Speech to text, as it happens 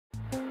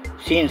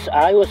Since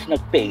I was not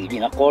paid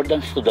in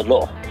accordance to the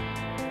law,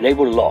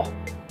 labor law,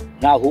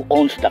 now who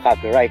owns the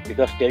copyright,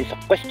 because there is a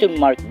question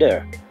mark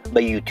there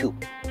by YouTube.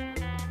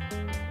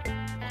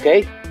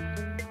 Okay?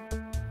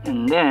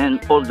 And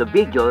then all the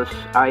videos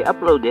I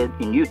uploaded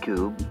in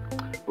YouTube,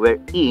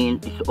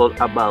 wherein it's all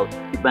about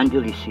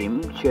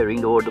evangelism, sharing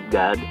the word of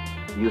God,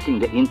 using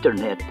the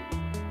internet.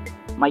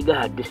 My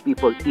God, these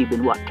people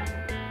even what?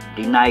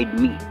 Denied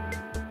me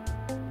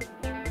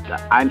that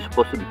I'm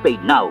supposed to be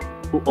paid now.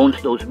 Who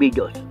owns those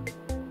videos?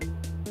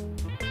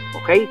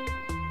 Okay?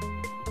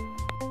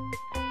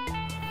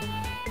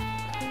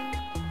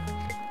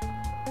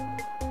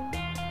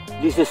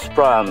 This is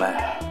from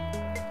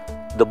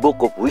the Book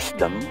of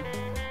Wisdom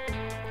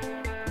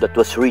that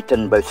was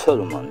written by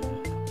Solomon,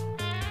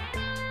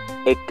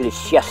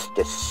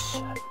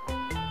 Ecclesiastes.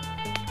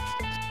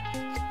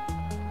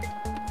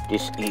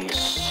 This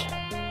is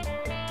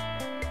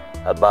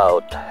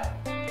about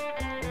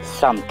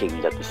something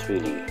that is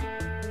really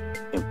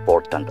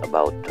important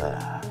about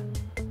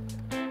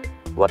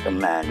what a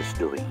man is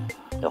doing.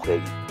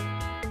 Okay?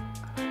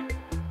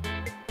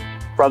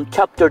 From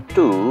chapter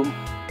 2,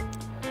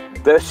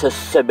 verses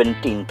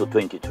 17 to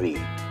 23.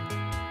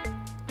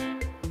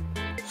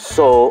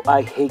 So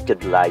I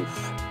hated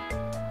life,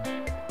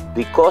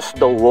 because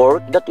the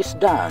work that is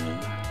done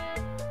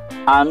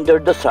under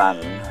the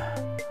sun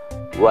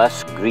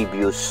was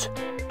grievous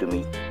to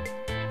me.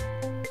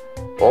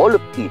 All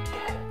of it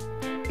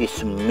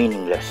is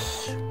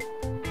meaningless,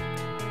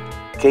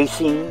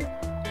 chasing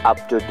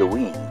after the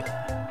wind.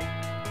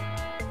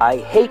 I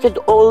hated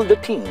all the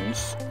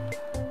things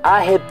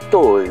I have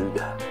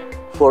toiled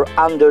for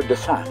under the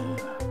sun,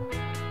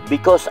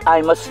 because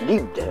I must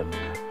leave them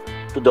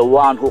to the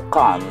one who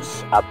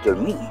comes after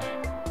me.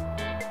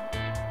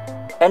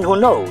 And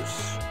who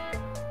knows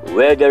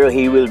whether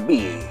he will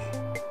be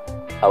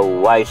a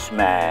wise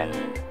man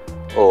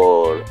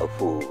or a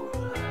fool.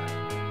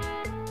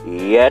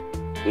 Yet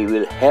he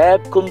will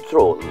have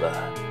control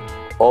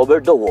over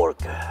the work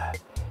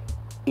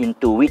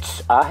into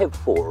which I have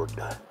poured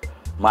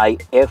my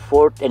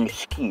effort and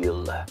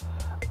skill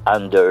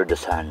under the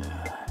sun.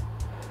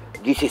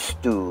 This is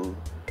too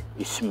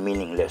is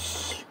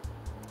meaningless.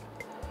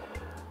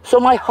 So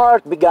my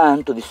heart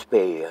began to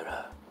despair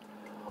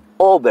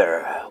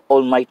over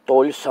all my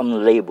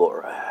toilsome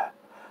labor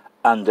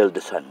under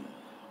the sun.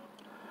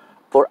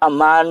 For a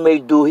man may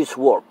do his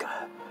work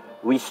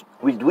with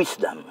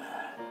wisdom,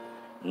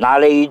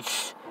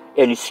 knowledge,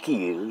 and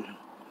skill,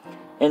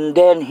 and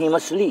then he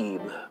must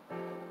leave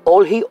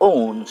all he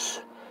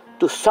owns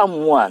to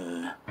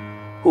someone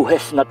who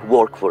has not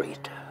worked for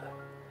it.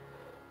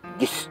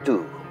 This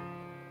too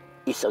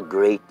is a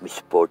great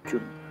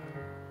misfortune.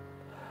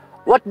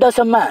 What does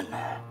a man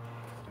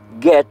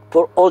get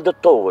for all the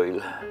toil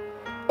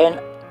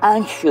and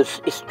anxious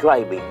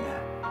striving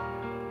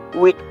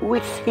with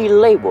which he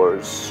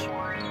labors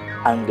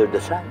under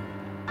the sun?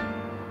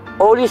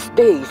 All his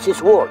days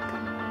his work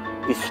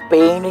is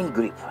pain and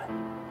grief.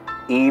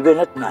 Even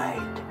at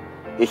night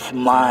his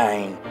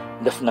mind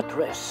does not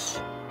rest.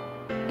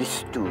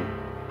 This too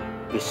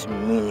is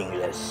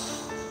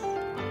meaningless.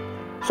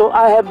 So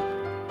I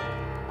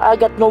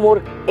got no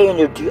more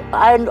energy.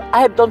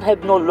 I don't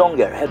have no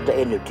longer have the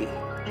energy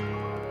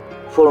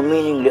for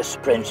meaningless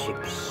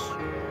friendships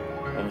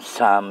and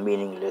some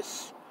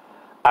meaningless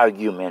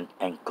argument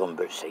and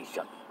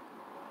conversation.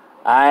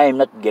 I'm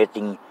not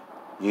getting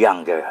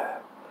younger.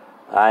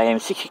 I am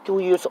 62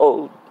 years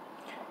old.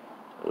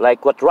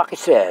 Like what Rocky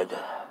said,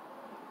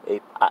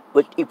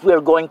 if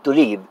we're going to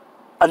live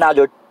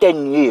another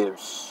 10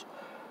 years,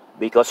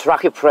 because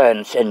Rocky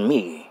friends and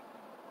me,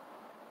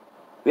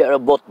 we are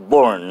both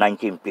born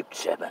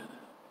 1957.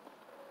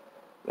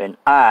 When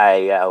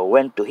I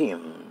went to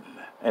him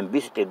and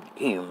visited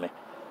him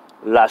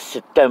last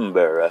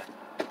September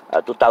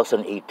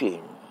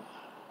 2018,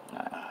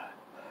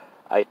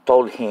 I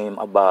told him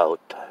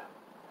about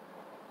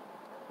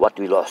what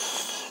we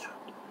lost.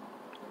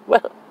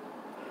 Well,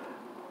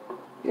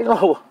 you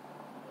know,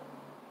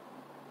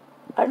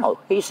 I know,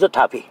 he's not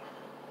happy.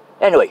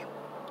 Anyway,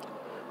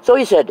 so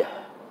he said,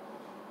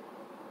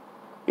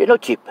 you know,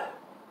 Chip,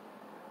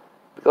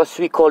 because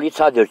we call each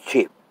other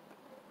Chip.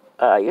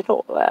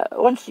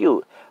 Once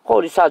you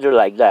call each other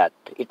like that,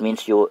 it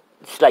means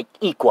it's like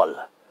equal.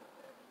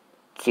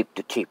 Chip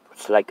to chip.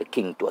 It's like a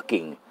king to a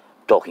king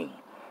talking.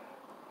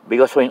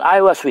 Because when I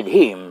was with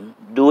him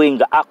doing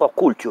the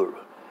aquaculture,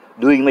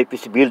 doing my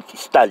feasibility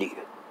study,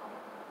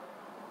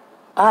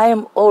 I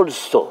am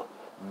also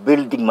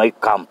building my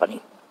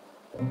company.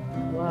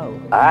 Wow.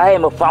 I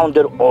am a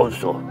founder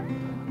also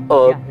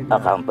of a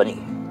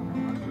company.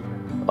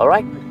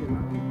 Alright?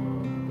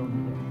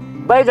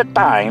 By the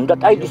time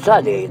that I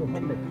decided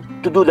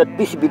to do that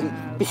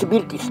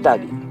feasibility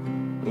study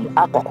in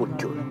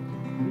aquaculture,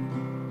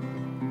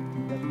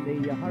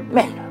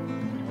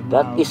 man,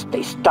 that is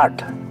the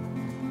start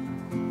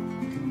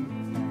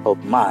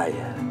of my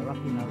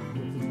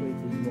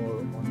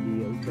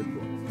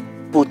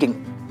putting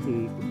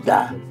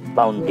the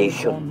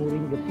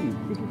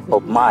foundation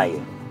of my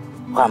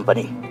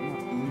company.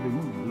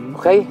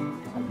 Okay?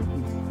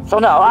 So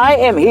now I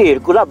am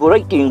here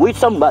collaborating with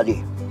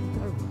somebody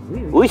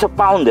who is a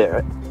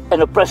founder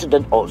and a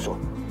president also.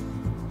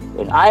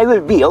 And I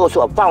will be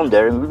also a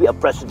founder and will be a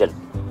president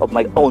of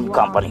my own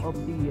company.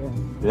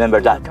 Remember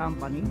that?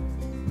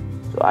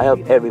 So I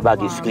hope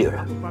everybody is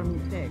clear.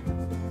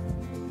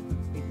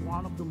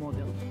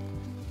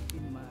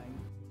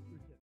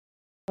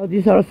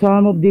 These are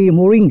some of the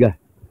moringa.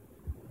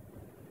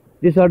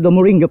 These are the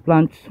moringa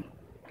plants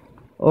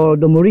or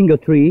the moringa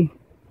tree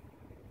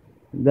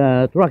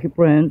that Rocky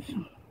Friends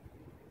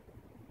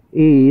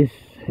is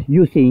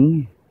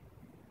using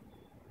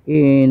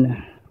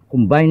in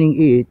combining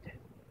it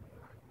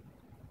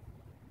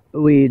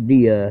with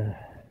the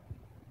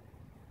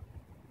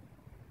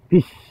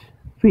fish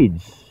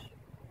feeds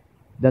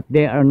that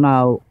they are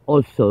now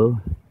also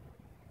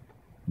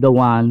the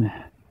one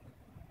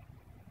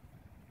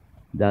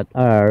that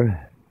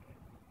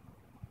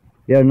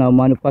they are now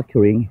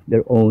manufacturing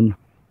their own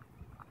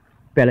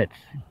pellets.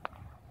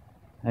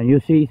 And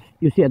you see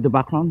at the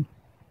background,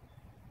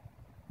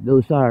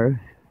 those are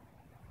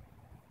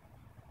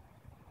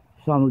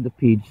some of the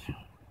feeds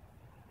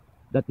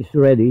that is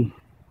ready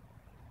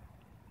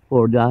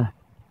for the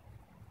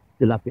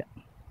tilapia.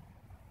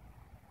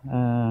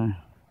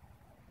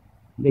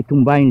 They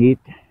combine it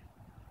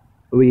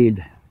with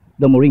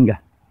the moringa,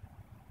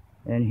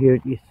 and here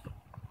it is.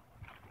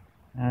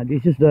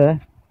 This is the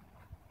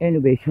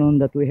innovation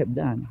that we have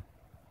done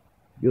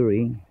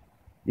during.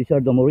 These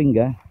are the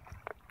moringa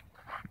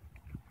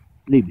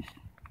leaves.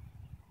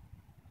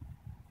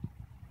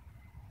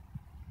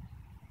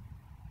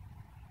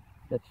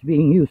 That's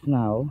being used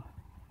now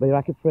by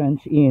Rocky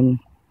Friends in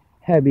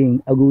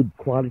having a good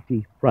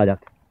quality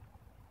product.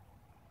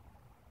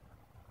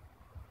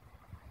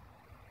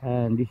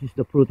 And this is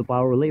the fruit of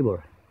our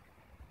labor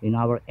in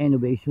our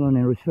innovation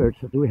and research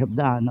that we have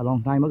done a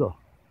long time ago.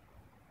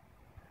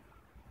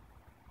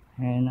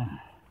 And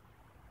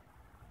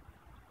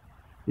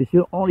this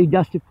will only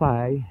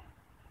justify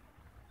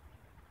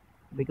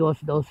because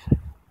those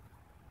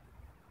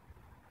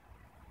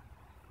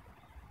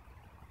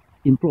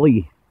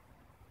employees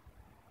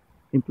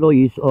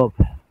of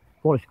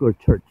Foursquare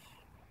Church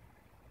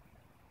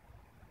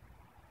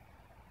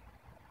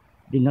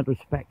did not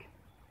respect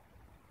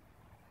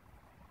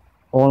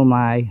all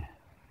my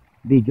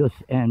videos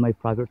and my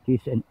properties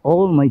and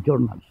all my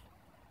journals.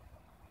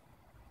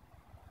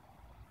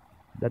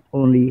 That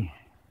only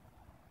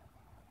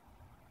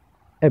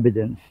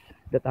evidence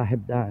that I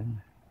have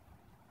done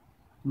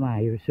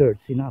my research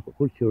in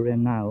aquaculture,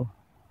 and now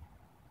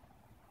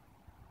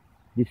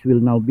this will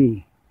now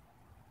be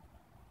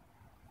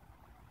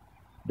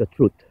the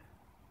truth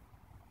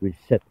will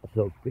set us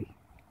all free,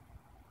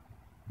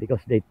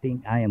 because they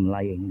think I am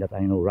lying, that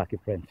I know Rocky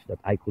Friends, that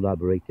I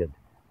collaborated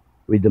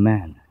with the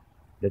man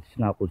that's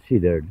now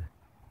considered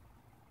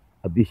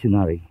a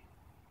visionary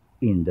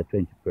in the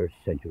 21st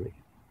century.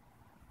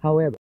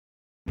 However,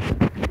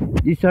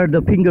 these are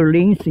the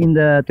fingerlings in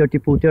the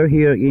 30-footer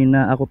here in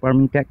Aqua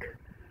Farming Tech.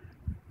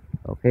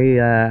 Okay,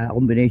 a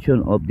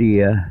combination of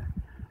the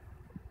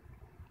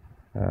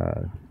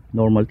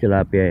normal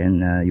tilapia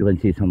and you can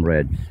see some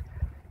reds.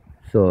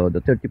 So the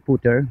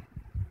 30-footer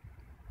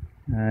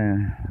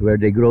where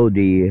they grow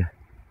the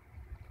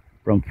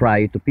from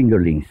fry to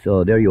fingerlings.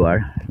 So there you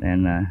are,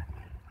 and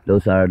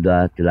those are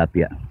the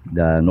tilapia,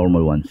 the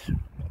normal ones.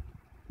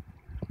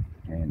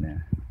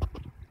 And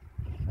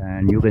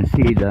you can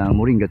see the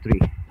moringa tree.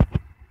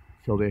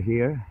 So we're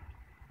here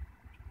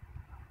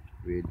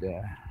with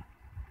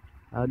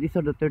these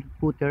are the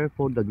 30-footer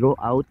for the grow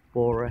out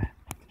for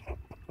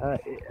as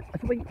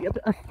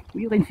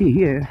you can see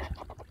here.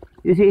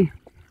 You see,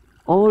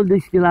 all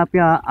these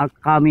tilapia are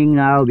coming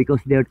now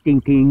because they're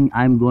thinking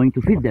I'm going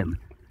to feed them.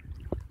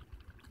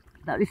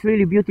 That is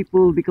really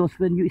beautiful, because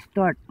when you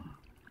start,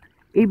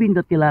 even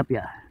the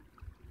tilapia,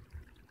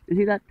 you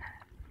see that?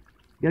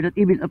 They're not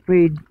even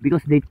afraid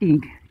because they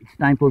think it's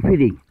time for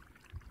feeding.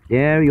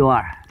 There you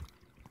are.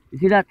 You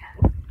see that?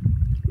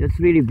 That's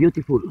really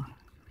beautiful.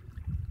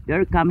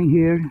 They're coming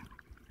here.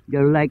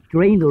 They're like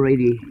trained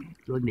already.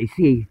 So when they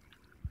see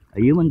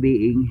a human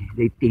being,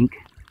 they think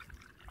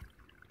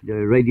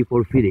they're ready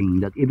for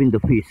feeding, that even the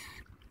fish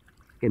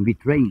can be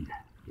trained.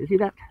 You see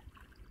that?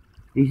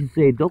 This is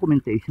a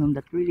documentation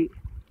that really,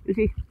 you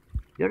see,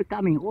 they're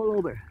coming all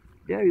over.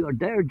 There you are,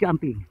 they're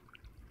jumping.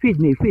 Feed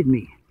me, feed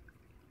me.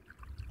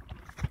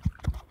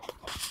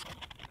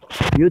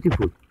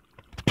 Beautiful.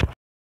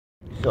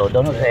 So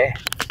Don Jose,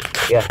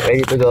 yeah,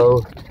 ready to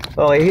go.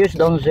 Okay, here's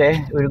Don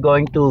Jose. We're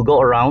going to go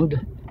around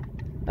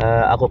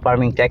Aqua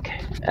Farming Tech,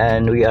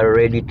 and we are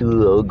ready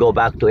to go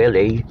back to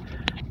LA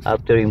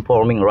after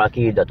informing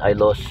Rocky that I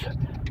lost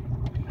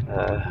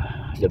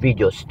the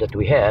videos that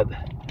we have.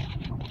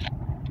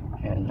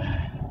 And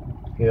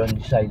here on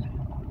this side,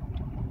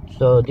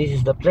 so this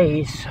is the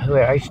place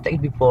where I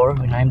stayed before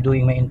when I'm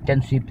doing my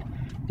intensive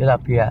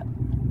tilapia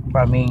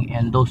farming.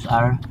 And those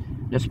are,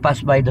 let's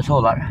pass by the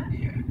solar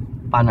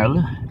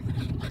panel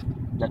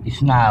that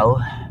is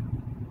now,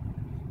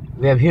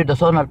 we have here the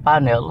solar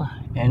panel,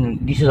 and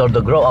this is all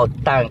the grow out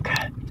tank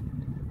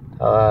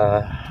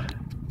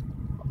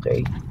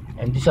Okay,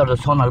 and these are the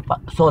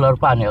solar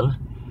panel.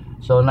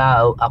 So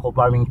now Aqua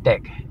Farming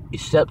Tech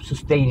is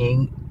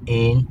self-sustaining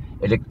in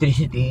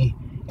electricity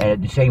and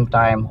at the same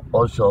time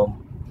also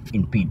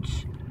in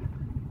feeds.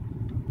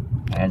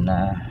 And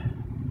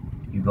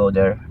you go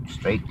there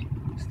straight.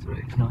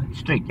 No,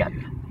 straight, yeah.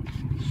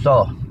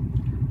 So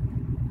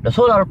the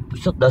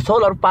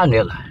solar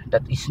panel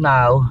that is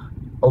now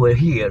over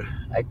here,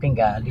 I think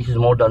this is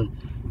more than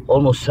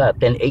almost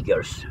 10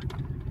 acres,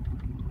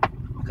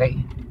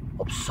 okay,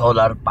 of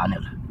solar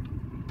panel.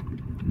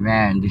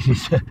 Man, this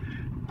is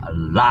a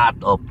lot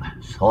of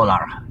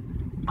solar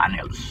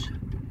panels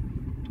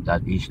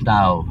that is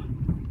now,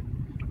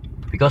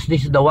 because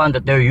this is the one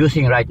that they're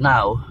using right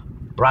now,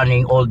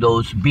 running all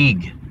those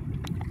big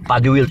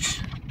paddy wheels.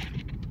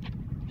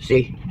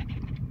 See,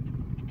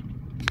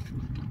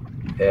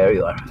 there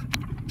you are.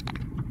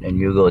 Then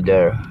you go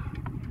there,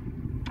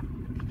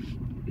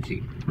 you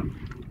see.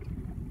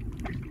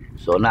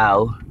 So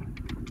now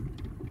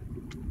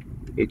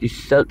it is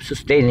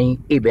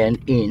self-sustaining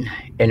even in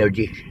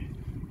energy.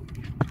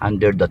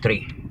 Under the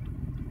tree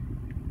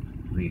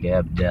we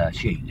have the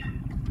shade.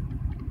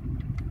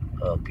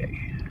 Okay,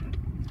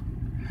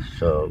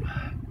 so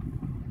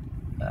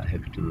I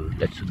have to,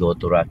 let's go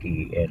to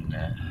Rocky and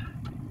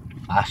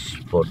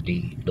ask for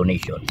the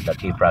donation that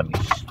he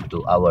promised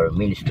to our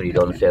ministry.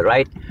 Don't say,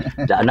 right?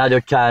 The Another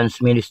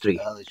Chance Ministry.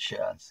 Another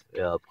chance.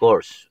 Yeah, of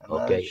course.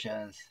 Another Okay.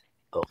 chance.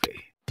 Okay.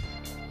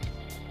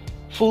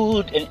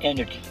 Food and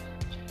energy,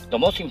 the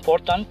most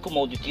important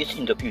commodities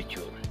in the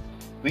future.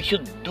 We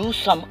should do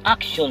some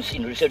actions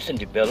in research and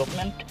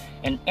development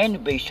and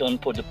innovation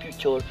for the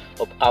future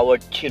of our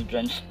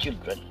children's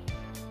children.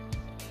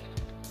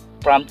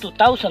 From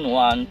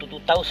 2001 to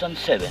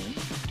 2007,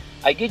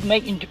 I did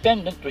my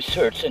independent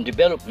research and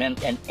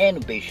development and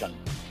innovation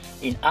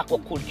in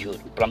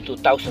aquaculture from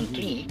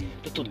 2003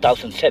 to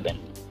 2007.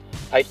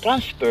 I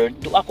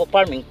transferred to Aqua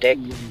Farming Tech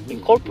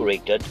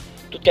Incorporated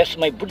to test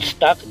my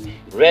broodstock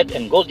red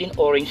and golden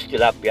orange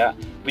tilapia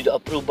with the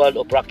approval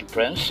of Rocky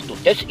Friends to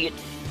test it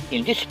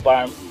in this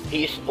farm.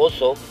 He is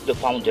also the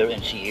founder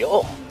and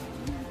CEO.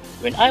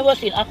 When I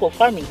was in Aqua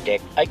Farming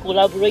Tech, I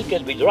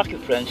collaborated with Rocky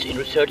Friends in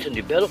research and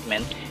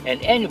development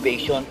and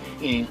innovation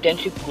in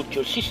intensive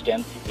culture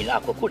system in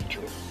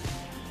aquaculture.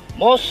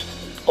 Most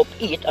of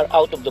it are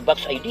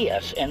out-of-the-box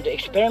ideas, and the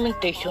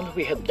experimentation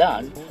we have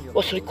done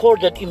was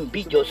recorded in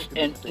videos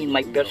and in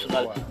my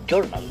personal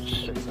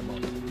journals.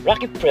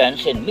 Rocky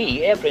Friends and me,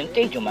 Efren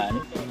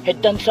Tejuman,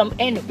 had done some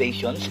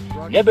innovations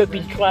never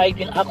been tried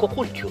in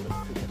aquaculture.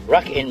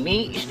 Rocky and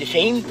me is the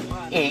same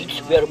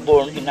age. We are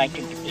born in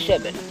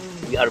 1957.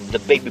 We are the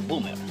baby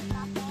boomer.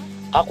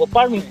 Aqua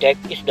Farming Tech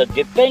is the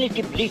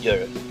definitive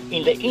leader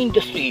in the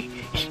industry.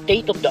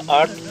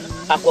 State-of-the-art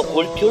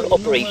aquaculture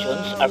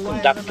operations are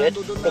conducted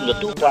from the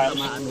two farms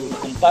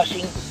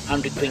encompassing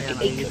 120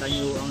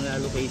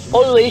 acres.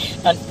 Always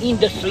an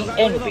industry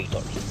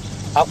innovator.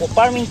 Aqua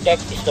Farming Tech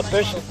is the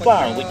first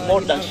farm with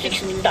more than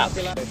 60 tanks.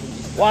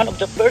 One of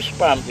the first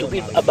farms to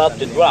build above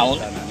the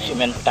ground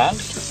cement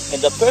tanks,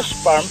 and the first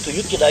farm to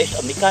utilize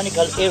a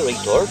mechanical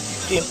aerator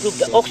to improve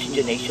the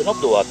oxygenation of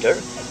the water,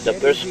 the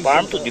first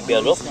farm to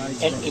develop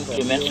and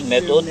implement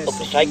method of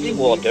recycling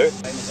water,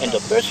 and the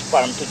first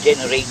farm to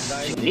generate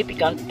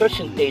significant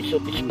percentage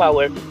of its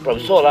power from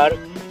solar,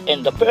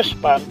 and the first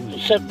farm to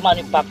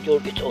self-manufacture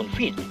its own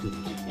feed,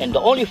 and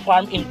the only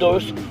farm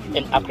endorsed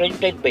and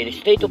accredited by the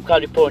state of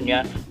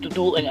California to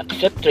do and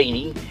accept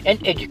training and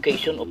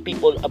education of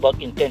people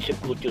about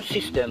intensive culture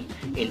system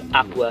in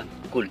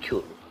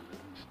aquaculture.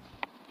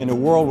 In a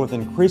world with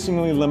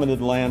increasingly limited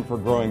land for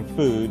growing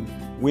food,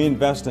 we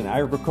invest in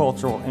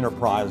agricultural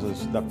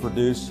enterprises that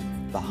produce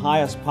the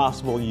highest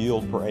possible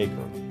yield per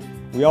acre.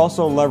 We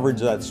also leverage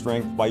that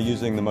strength by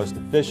using the most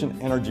efficient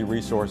energy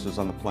resources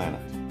on the planet.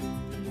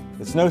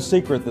 It's no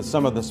secret that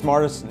some of the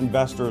smartest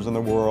investors in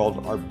the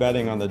world are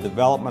betting on the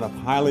development of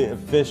highly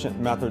efficient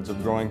methods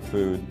of growing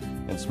food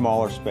in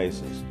smaller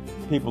spaces.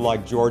 People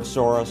like George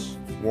Soros,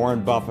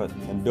 Warren Buffett,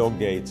 and Bill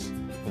Gates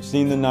have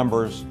seen the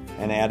numbers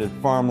and added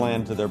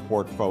farmland to their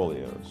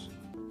portfolios.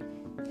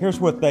 Here's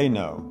what they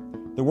know.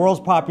 The world's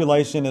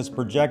population is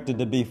projected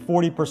to be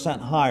 40%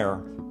 higher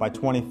by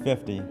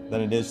 2050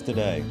 than it is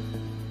today.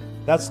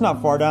 That's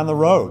not far down the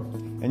road,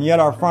 and yet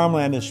our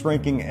farmland is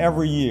shrinking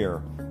every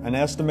year. An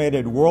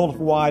estimated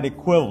worldwide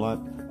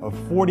equivalent of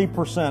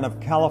 40% of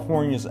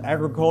California's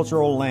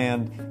agricultural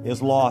land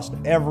is lost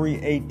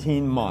every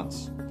 18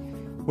 months,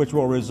 which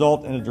will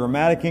result in a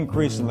dramatic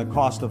increase in the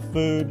cost of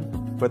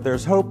food. But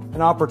there's hope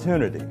and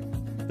opportunity.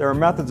 There are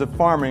methods of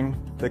farming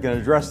that can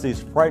address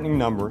these frightening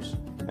numbers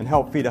and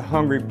help feed a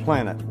hungry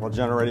planet while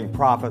generating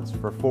profits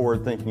for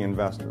forward-thinking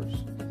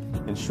investors.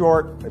 In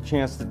short, a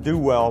chance to do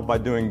well by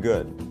doing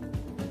good.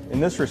 In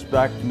this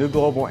respect, New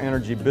Global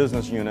Energy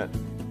Business Unit,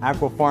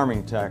 Aqua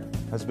Farming Tech,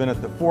 has been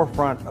at the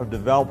forefront of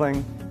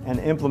developing and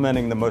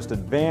implementing the most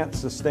advanced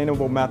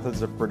sustainable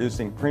methods of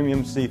producing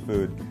premium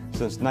seafood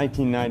since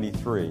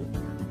 1993.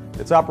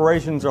 Its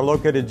operations are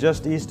located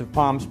just east of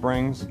Palm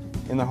Springs,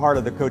 in the heart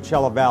of the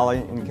Coachella Valley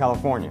in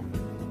California.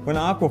 When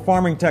Aqua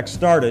Farming Tech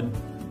started,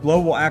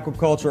 global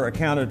aquaculture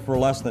accounted for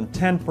less than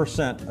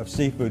 10% of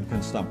seafood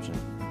consumption.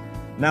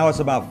 Now it's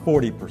about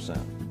 40%.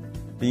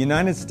 The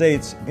United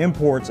States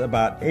imports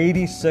about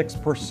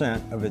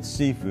 86% of its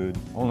seafood,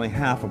 only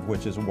half of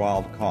which is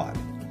wild caught.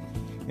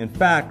 In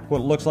fact,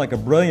 what looks like a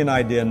brilliant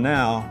idea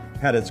now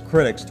had its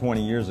critics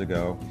 20 years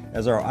ago,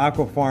 as our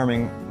aqua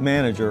farming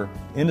manager,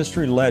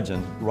 industry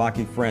legend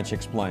Rocky French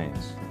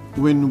explains.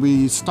 When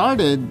we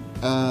started,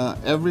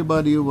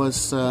 everybody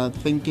was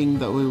thinking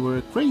that we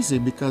were crazy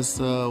because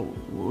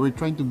we're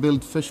trying to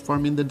build fish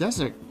farm in the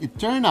desert. It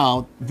turned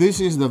out this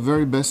is the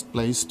very best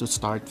place to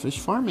start fish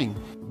farming.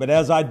 But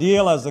as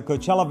ideal as the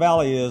Coachella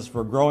Valley is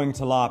for growing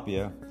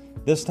tilapia,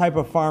 this type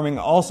of farming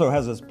also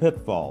has its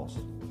pitfalls.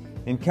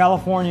 In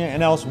California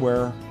and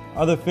elsewhere,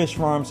 other fish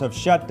farms have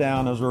shut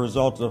down as a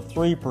result of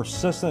 3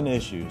 persistent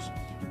issues.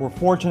 We're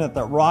fortunate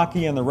that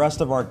Rocky and the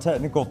rest of our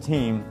technical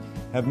team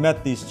have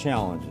met these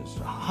challenges.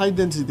 High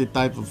density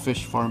type of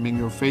fish farming,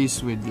 you're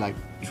faced with like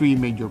 3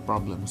 major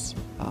problems.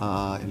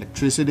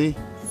 Electricity,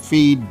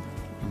 feed,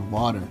 and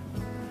water.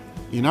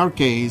 In our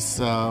case,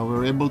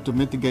 we're able to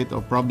mitigate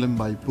our problem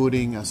by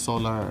putting a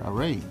solar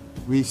array.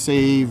 We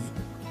save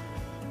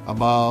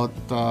about,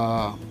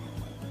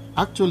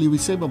 we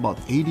save about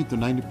 80 to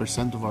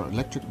 90% of our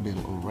electric bill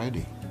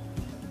already.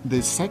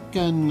 The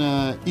second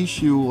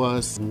issue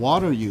was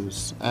water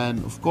use. And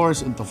of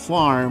course, in the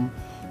farm,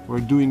 we're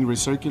doing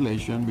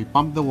recirculation. We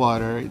pump the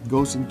water, it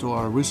goes into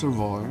our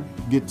reservoir,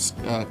 gets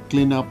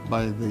cleaned up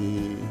by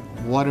the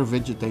water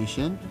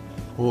vegetation.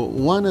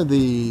 One of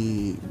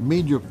the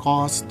major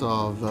costs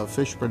of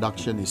fish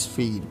production is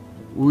feed.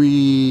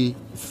 We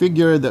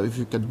figured that if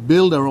we could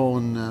build our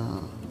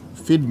own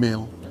feed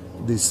mill,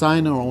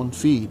 design our own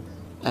feed,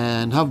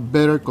 and have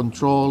better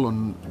control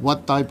on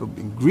what type of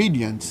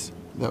ingredients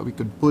that we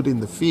could put in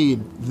the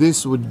feed,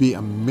 this would be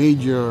a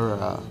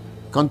major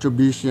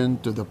contribution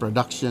to the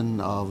production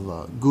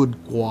of good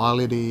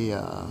quality,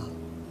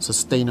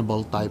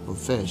 sustainable type of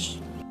fish.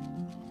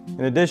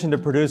 In addition to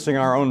producing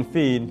our own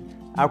feed,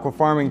 Aqua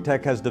Farming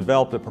Tech has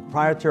developed a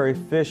proprietary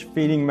fish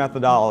feeding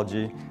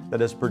methodology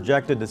that is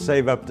projected to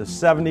save up to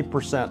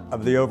 70%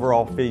 of the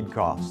overall feed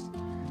cost.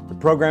 The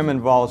program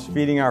involves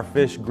feeding our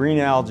fish green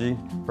algae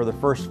for the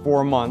first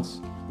 4 months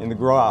in the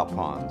grow-out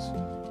ponds.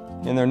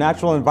 In their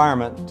natural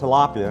environment,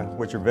 tilapia,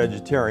 which are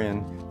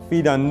vegetarian,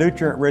 feed on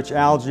nutrient-rich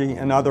algae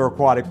and other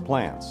aquatic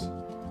plants.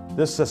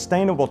 This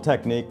sustainable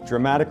technique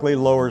dramatically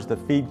lowers the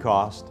feed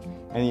cost,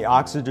 and the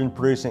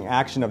oxygen-producing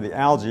action of the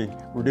algae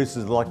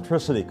reduces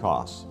electricity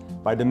costs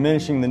by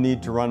diminishing the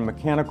need to run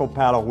mechanical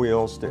paddle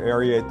wheels to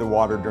aerate the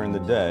water during the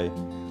day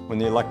when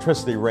the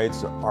electricity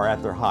rates are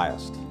at their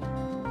highest.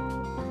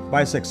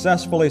 By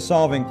successfully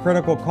solving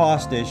critical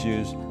cost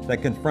issues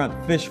that confront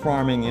fish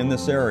farming in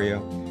this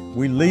area,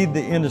 we lead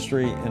the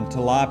industry in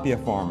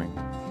tilapia farming,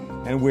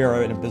 and we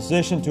are in a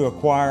position to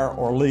acquire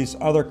or lease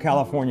other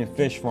California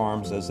fish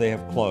farms as they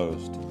have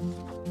closed.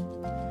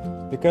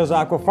 Because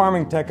Aqua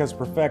Farming Tech has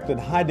perfected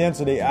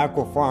high-density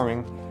aqua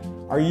farming,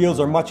 our yields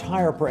are much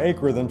higher per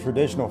acre than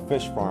traditional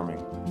fish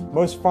farming.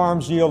 Most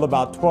farms yield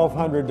about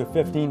 1,200 to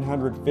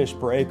 1,500 fish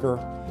per acre,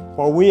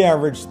 while we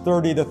average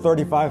 30 to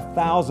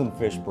 35,000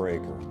 fish per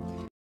acre.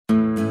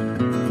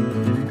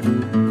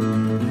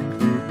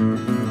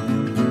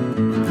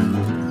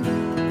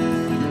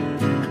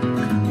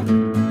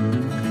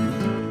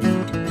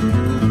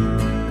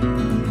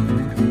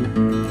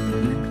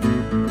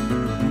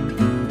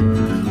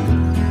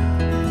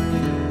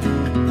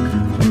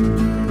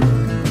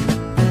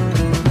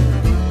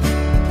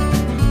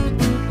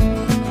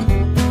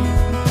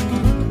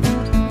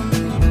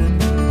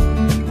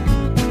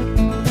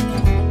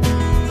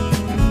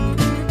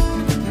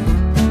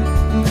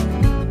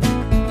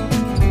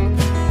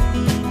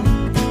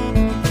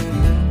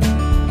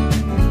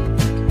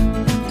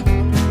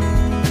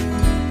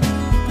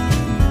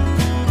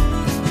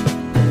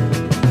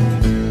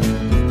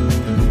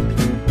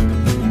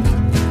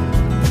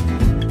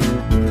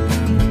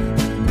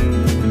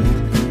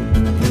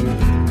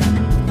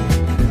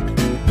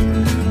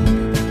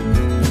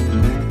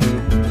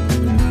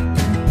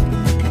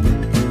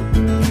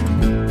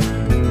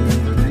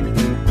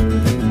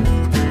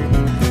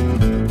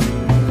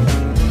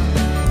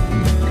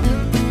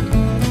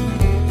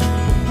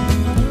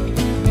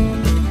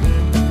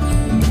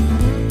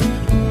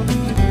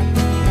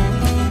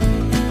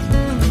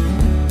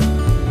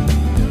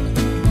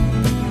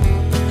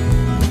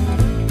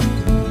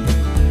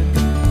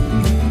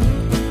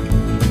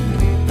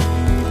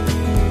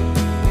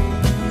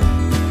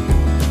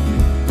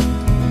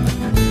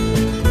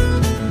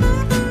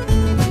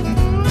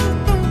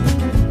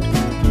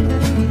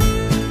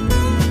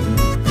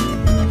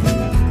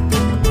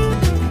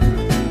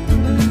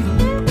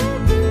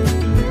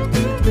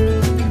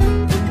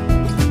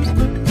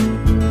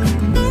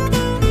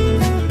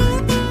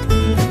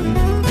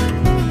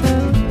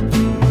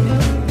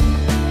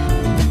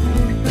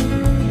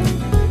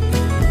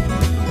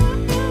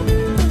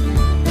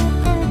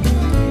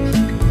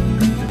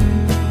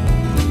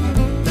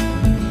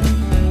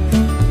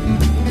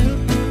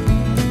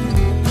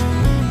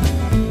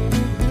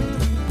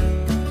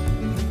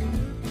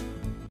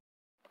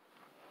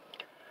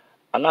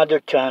 Another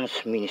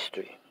Chance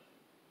Ministry.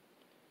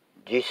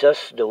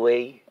 Jesus, the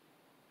way,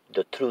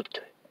 the truth,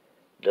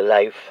 the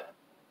life.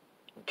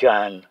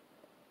 John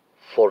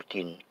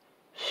 14:6.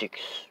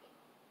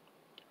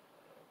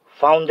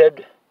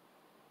 Founded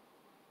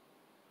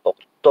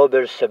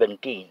October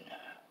 17,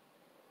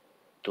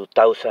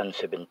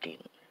 2017.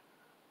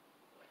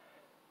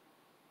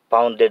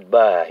 Founded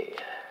by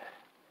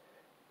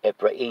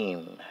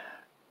Ephraim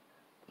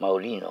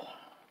Maulino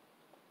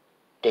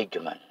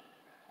Tejuman.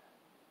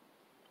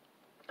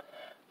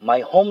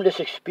 My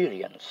homeless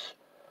experience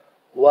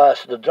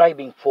was the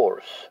driving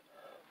force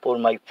for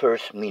my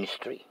first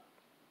ministry.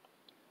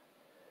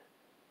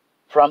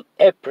 From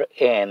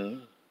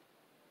Ephraim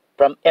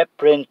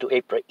to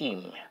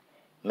Ephraim,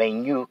 my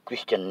new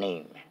Christian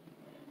name.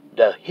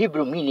 The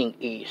Hebrew meaning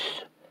is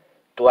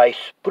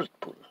twice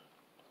fruitful,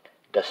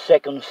 the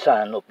second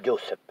son of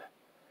Joseph,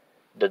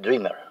 the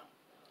dreamer,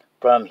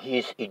 from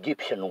his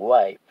Egyptian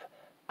wife,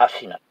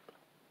 Asenath.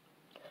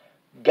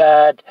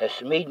 God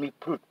has made me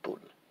fruitful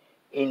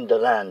in the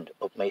land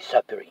of my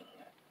suffering.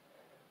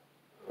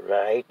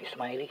 Right,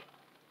 Smiley?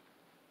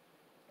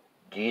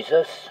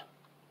 Jesus,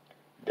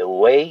 the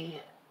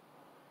way,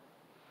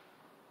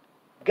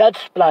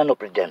 God's plan of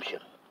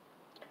redemption.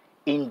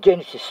 In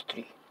Genesis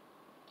 3,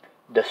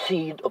 the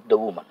seed of the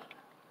woman.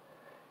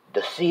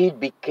 The seed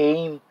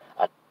became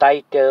a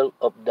title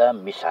of the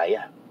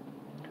Messiah.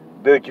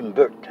 Virgin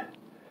birth,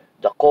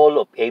 the call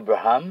of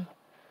Abraham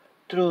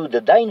through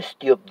the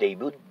dynasty of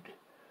David,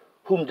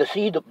 whom the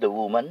seed of the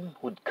woman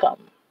would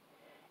come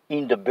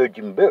in the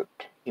virgin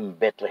birth in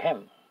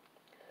Bethlehem,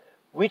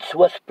 which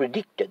was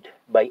predicted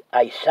by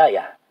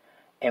Isaiah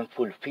and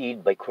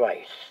fulfilled by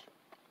Christ.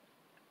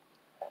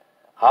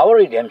 Our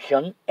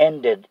redemption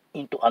ended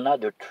into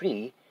another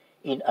tree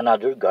in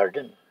another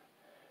garden,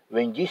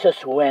 when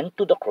Jesus went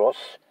to the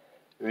cross,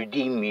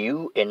 redeem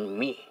you and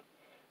me,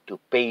 to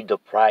pay the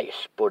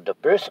price for the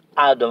first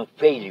Adam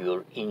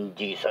failure in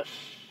Jesus.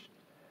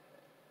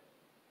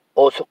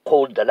 Also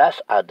called the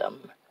last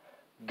Adam,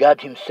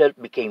 God himself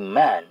became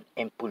man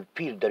and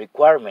fulfilled the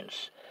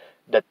requirements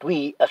that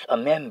we as a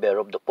member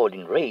of the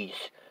fallen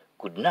race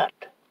could not.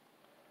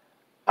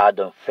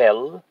 Adam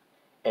fell,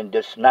 and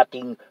there's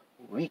nothing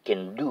we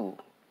can do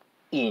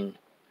in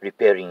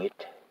repairing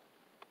it.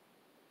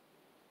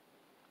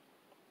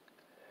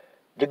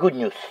 The good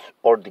news,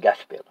 or the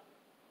gospel,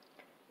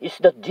 is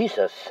that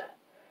Jesus,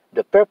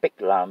 the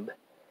perfect Lamb,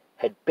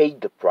 had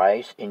paid the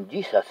price, and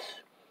Jesus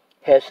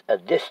has a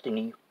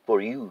destiny for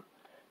you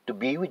to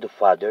be with the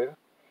Father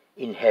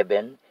in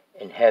heaven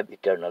and have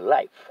eternal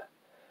life.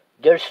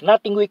 There's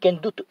nothing we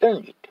can do to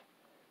earn it.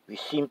 We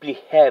simply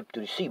have to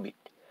receive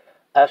it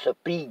as a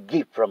free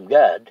gift from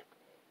God.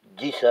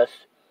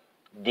 Jesus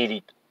did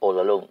it all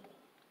alone.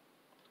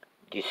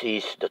 This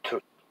is the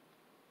truth.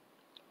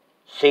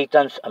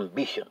 Satan's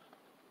ambition.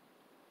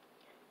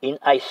 In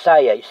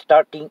Isaiah,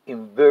 starting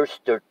in verse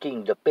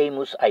 13, the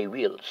famous I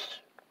wills.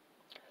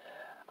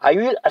 I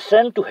will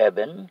ascend to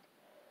heaven.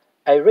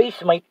 I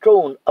raise my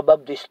throne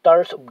above the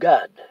stars of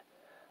God.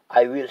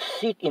 I will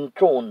sit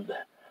enthroned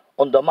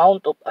on the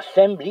mount of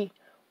assembly,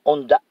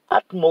 on the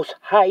utmost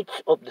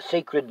heights of the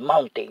sacred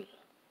mountain.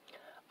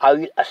 I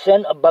will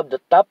ascend above the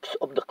tops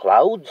of the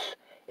clouds,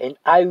 and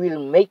I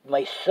will make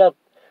myself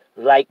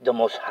like the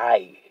Most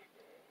High,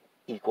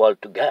 equal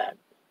to God.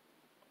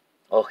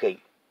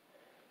 Okay,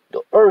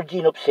 the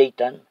origin of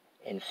Satan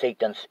and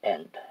Satan's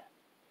end.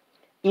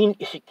 In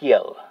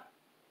Ezekiel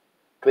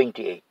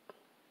 28,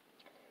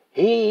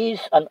 he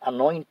is an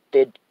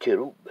anointed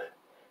cherub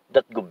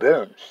that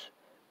governs,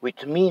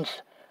 which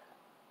means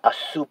a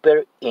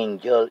super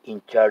angel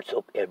in charge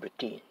of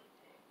everything.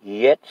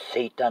 Yet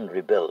Satan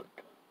rebelled.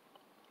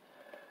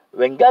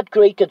 When God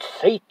created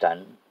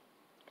Satan,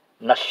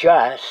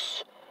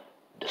 Nasyas,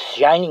 the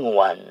shining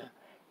one,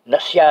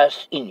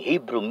 Nasyas in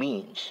Hebrew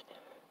means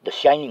the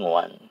shining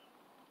one.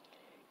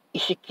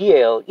 In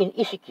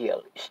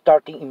Ezekiel,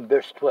 starting in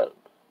verse 12,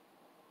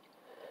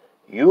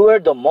 you are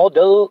the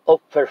model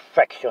of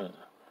perfection,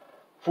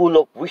 full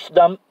of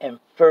wisdom and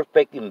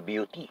perfect in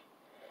beauty.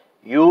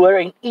 You were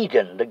in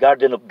Eden, the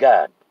garden of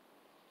God.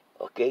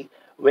 Okay?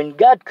 When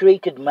God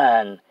created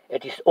man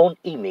at his own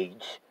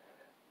image,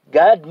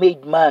 God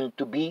made man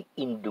to be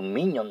in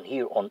dominion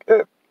here on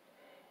earth.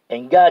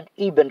 And God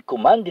even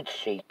commanded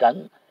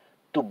Satan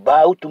to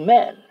bow to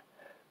man.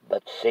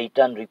 But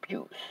Satan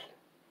refused.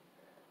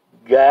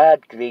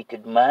 God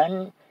created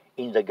man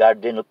in the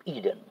Garden of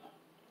Eden.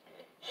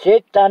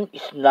 Satan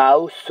is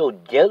now so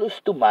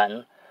jealous to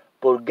man,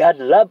 for God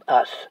loved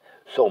us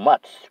so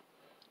much.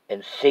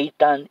 And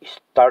Satan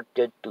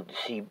started to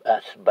deceive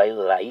us by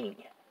lying.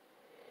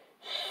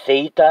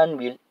 Satan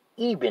will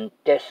even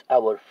test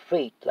our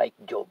faith like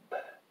Job.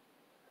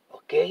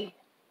 Okay?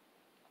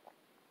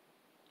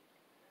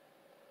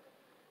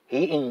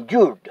 He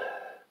endured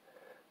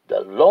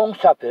the long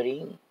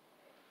suffering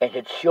and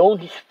had shown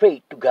his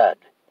faith to God,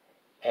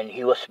 and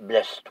he was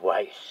blessed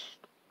twice.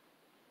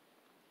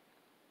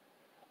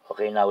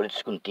 Okay, now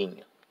let's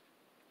continue.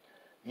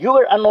 You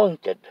were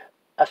anointed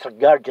as a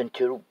guardian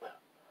cherub,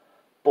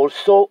 For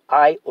so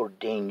I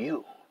ordain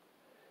you.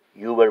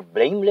 You were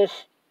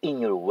blameless in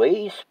your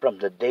ways from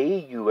the day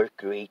you were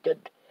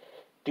created,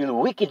 till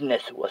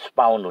wickedness was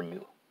found on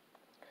you.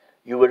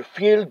 You were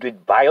filled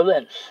with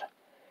violence,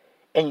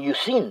 and you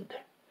sinned.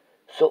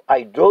 So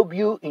I drove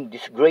you in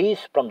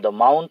disgrace from the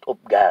mount of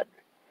God,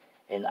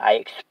 and I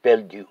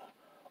expelled you,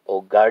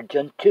 O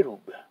guardian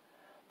cherub,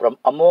 from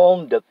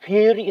among the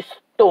fiery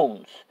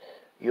stones.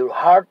 Your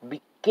heart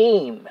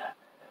became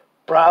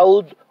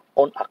proud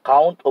on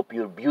account of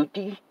your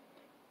beauty,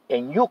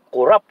 and you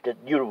corrupted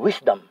your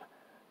wisdom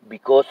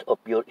because of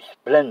your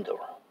splendor.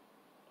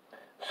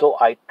 So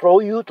I throw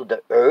you to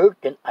the earth,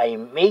 and I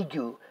made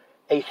you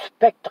a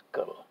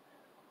spectacle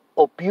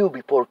of you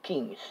before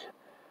kings.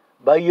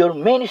 By your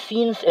many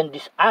sins and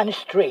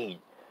dishonest trade,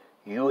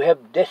 you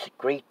have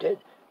desecrated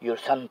your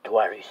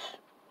sanctuaries.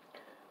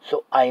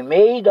 So I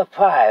made a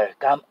fire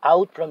come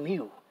out from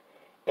you,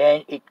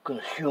 and it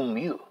consumed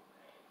you,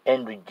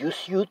 and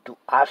reduced you to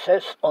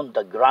ashes on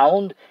the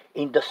ground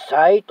in the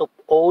sight of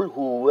all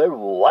who were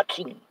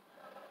watching.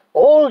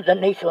 All the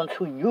nations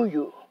who knew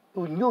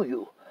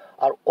you,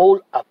 are all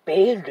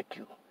appalled at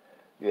you.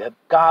 You have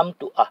come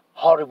to a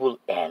horrible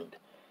end,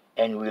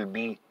 and will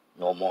be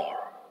no more.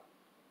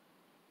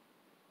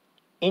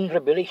 In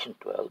Revelation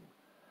 12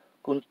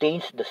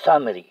 contains the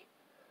summary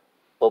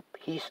of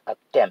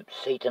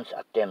Satan's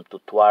attempt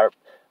to thwart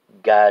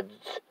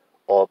God's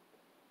of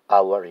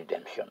our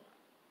redemption.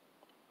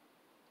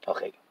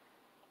 Okay,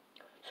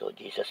 so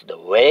Jesus is the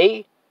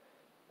way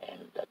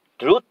and the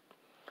truth.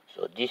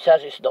 So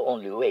Jesus is the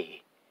only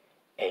way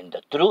and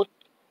the truth,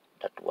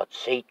 that what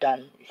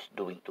Satan is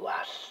doing to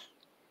us.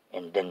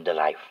 And then the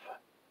life,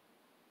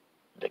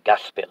 the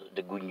gospel,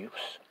 the good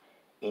news,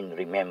 in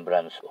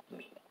remembrance of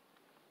me.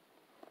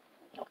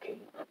 Okay.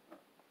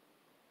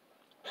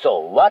 So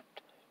what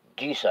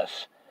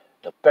Jesus,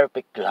 the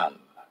perfect Lamb,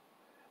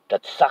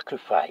 that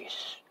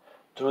sacrificed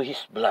through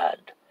his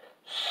blood,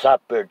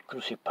 suffered,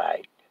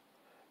 crucified,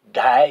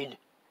 died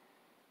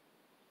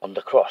on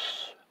the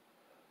cross,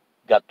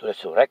 got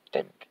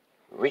resurrected,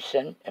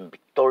 risen, and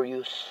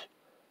victorious.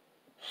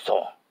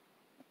 So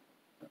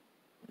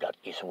that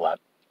is what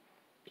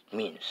it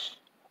means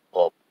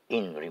of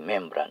in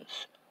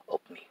remembrance of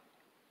me.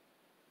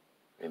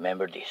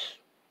 Remember this,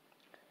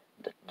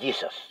 that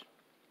Jesus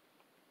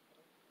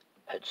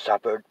had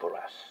suffered for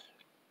us.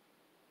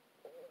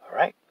 All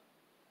right?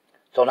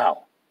 So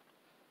now,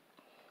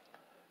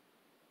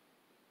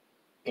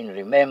 in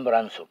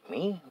remembrance of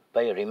me,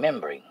 by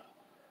remembering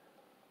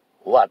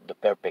what the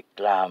perfect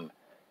Lamb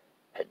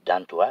had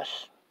done to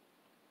us,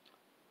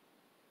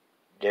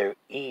 there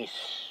is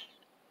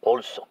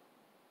also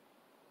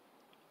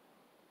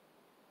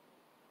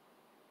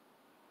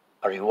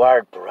a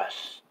reward for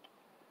us.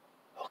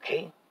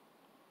 Okay?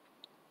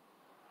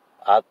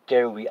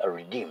 After we are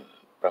redeemed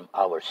from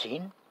our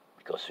sin,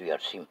 because we are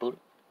sinful,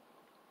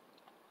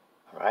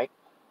 right?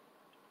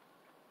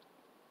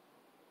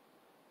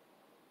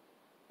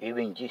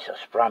 Even Jesus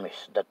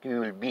promised that we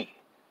will be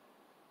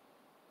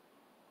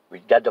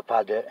with God the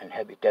Father and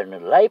have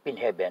eternal life in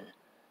heaven,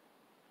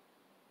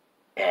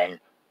 and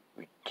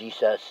with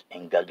Jesus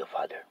and God the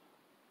Father.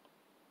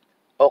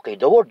 Okay,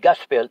 the word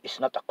gospel is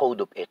not a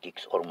code of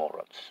ethics or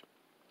morals.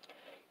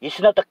 It's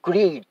not a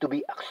creed to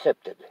be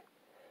accepted.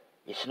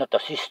 It's not a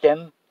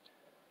system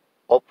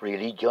of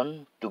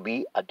religion to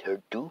be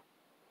adhered to.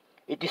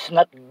 It is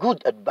not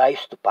good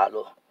advice to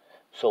follow.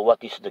 So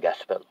what is the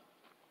gospel?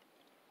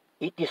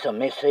 It is a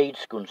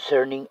message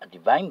concerning a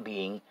divine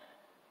being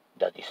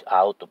that is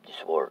out of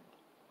this world.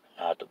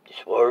 Not of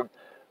this world,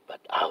 but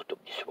out of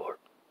this world.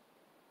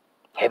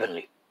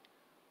 Heavenly.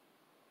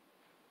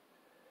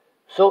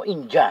 So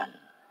in John,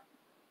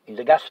 in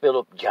the Gospel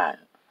of John,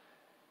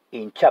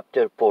 in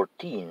chapter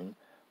 14,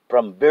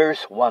 from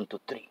verse 1 to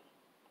 3,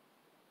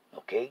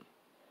 okay?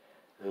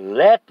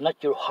 Let not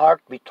your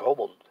heart be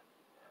troubled.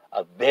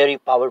 A very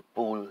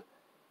powerful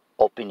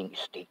opening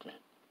statement.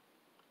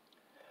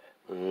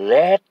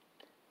 Let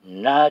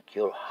not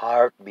your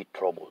heart be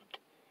troubled.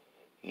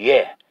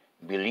 Yea,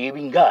 believe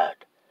in God.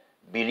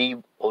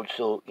 Believe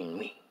also in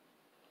me.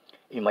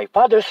 In my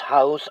Father's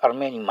house are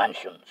many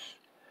mansions.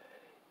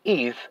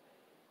 If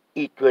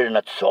it were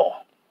not so,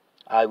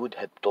 I would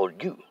have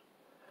told you.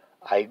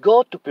 I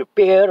go to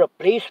prepare a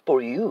place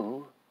for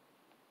you.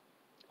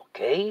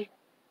 Okay?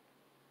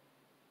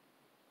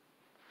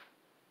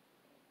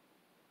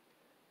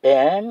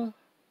 And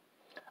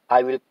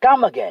I will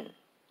come again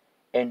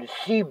and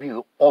receive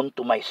you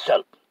unto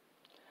myself,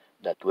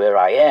 that where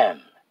I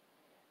am,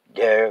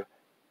 there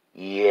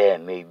ye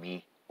may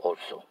be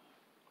also.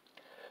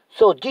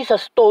 So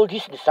Jesus told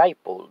his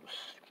disciples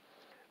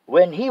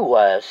when he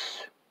was,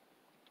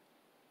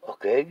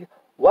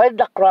 while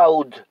the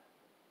crowd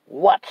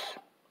watched,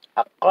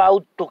 a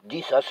cloud took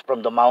Jesus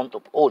from the Mount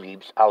of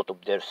Olives out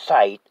of their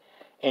sight,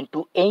 and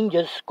two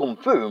angels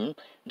confirmed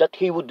that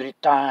he would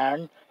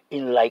return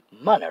in like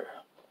manner.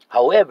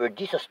 However,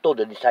 Jesus told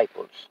the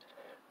disciples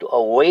to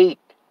await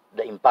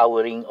the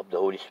empowering of the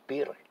Holy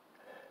Spirit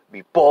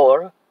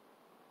before,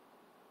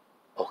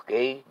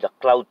 the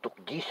cloud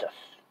took Jesus.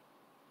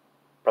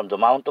 from the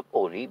Mount of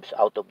Olives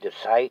out of their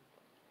sight,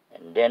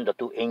 and then the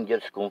two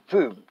angels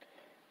confirmed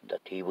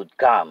that he would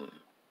come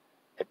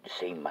at the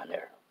same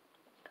manner,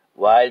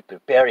 while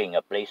preparing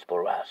a place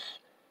for us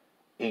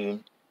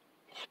in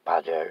his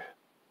Father's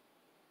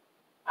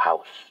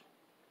house.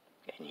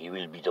 And he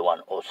will be the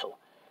one also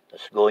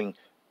that's going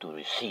to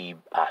receive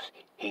us.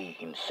 He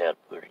himself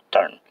will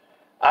return.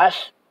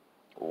 As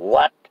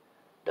what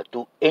the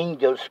two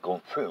angels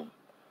confirm,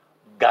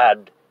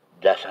 God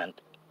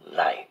doesn't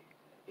lie.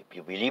 If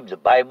you believe the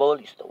Bible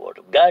is the Word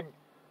of God,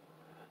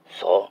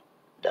 so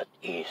that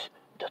is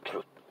the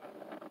truth.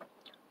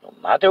 No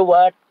matter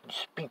what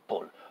these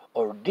people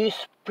or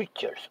these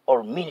preachers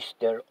or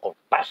minister or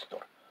pastor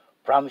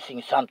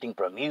promising something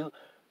from you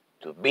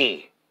to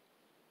be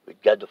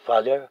with God the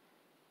Father,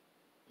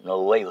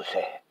 no way,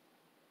 Jose.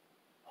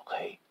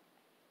 Okay?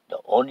 The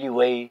only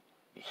way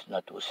is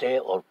not Jose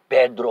or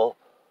Pedro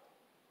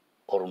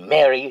or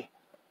Mary,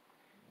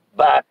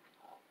 but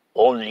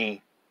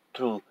only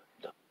through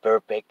the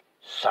perfect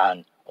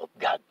Son of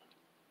God.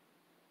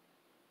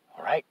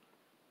 Alright?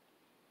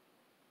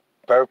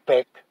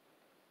 Perfect,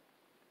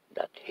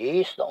 that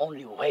He is the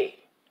only way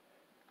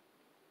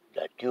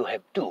that you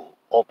have to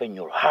open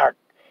your heart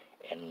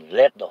and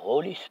let the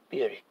Holy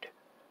Spirit,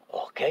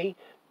 okay,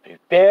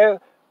 prepare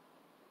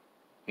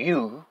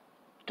you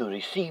to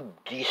receive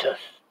Jesus.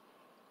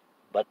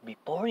 But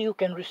before you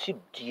can receive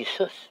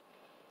Jesus,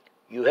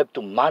 you have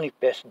to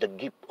manifest the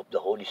gift of the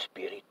Holy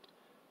Spirit.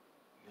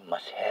 You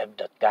must have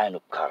that kind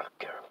of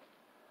character.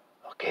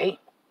 Okay?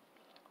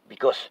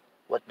 Because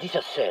what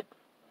Jesus said,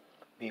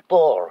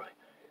 before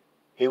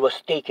he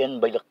was taken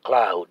by the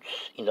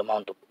clouds in the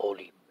Mount of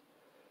Olives,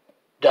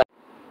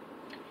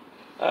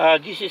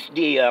 this is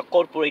the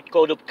corporate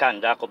code of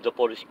conduct of the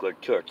Foursquare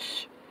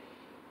Church.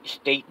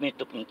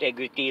 Statement of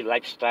integrity,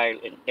 lifestyle,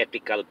 and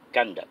ethical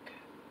conduct.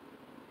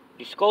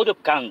 This code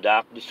of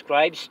conduct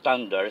describes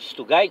standards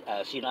to guide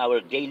us in our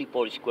daily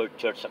Foursquare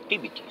Church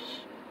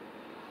activities.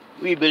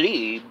 We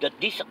believe that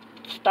these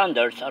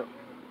standards are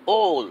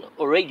all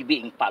already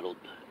being followed.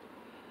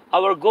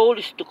 Our goal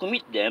is to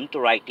commit them to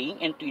writing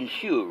and to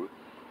ensure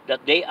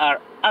that they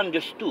are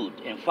understood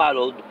and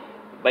followed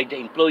by the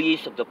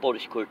employees of the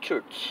Foursquare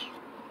Church.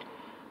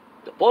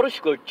 The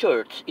Foursquare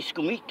Church is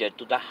committed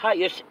to the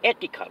highest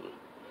ethical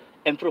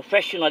and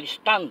professional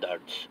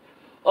standards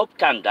of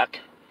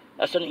conduct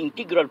as an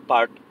integral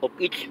part of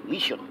its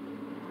mission.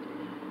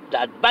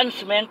 The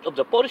advancement of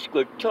the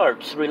Foursquare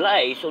Church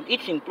relies on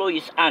its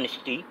employees'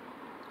 honesty,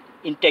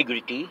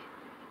 integrity,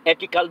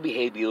 ethical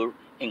behavior,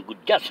 and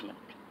good judgment.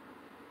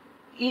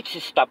 Each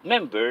staff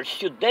member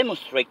should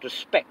demonstrate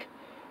respect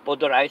for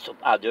the rights of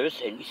others,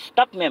 and each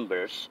staff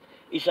member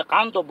is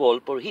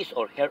accountable for his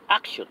or her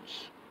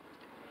actions.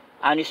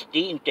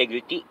 Honesty,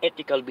 integrity,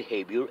 ethical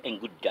behavior, and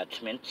good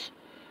judgments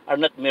are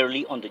not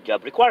merely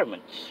on-the-job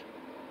requirements.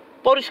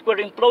 Foursquare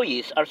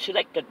employees are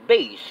selected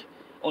based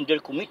on their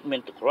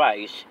commitment to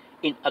Christ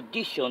in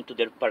addition to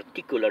their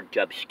particular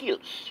job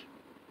skills.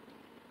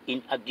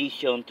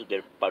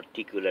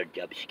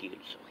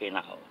 Okay,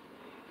 now,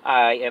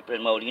 I,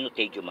 Efren Maulino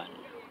Tejuman,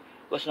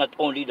 was not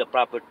only the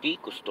property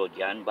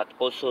custodian but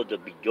also the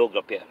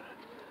videographer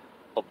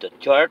of the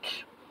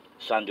church,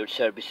 Sunday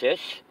services,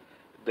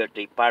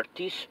 birthday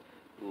parties,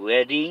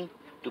 wedding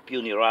to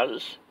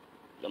funerals.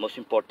 The most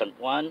important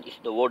one is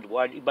the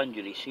worldwide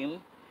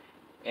evangelism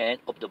and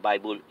of the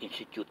Bible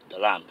Institute, the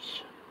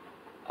Lambs.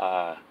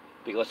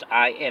 Because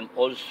I am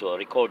also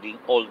recording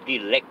all the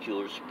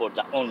lectures for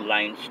the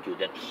online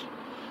students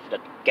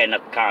that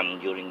cannot come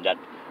during that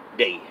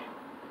day.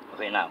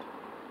 Okay, now.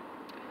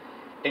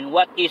 And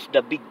what is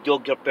the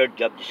videographer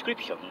job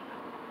description?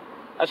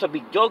 As a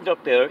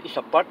videographer is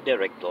a part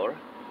director,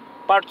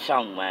 part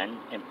soundman,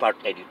 and part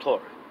editor.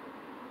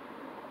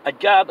 A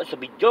job as a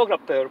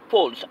videographer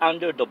falls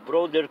under the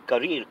broader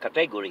career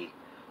category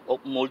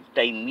of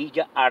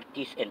multimedia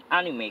artists and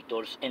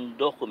animators and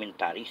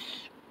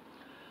documentaries.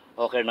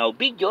 Okay, now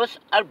videos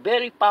are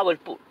very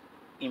powerful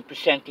in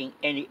presenting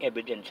any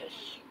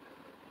evidences.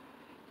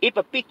 If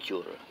a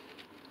picture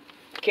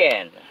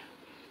can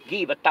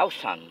give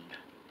 1,000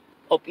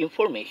 of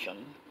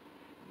information,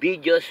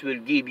 videos will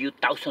give you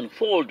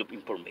 1,000-fold of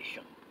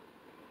information.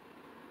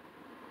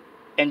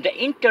 And the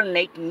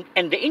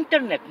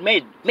internet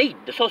made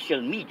the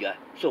social media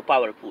so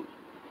powerful.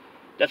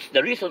 That's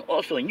the reason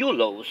also new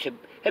laws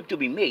have to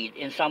be made,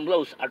 and some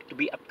laws are to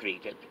be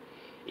upgraded,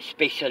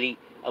 especially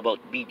about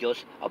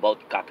videos,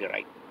 about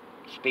copyright,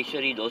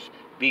 especially those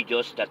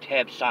videos that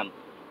have some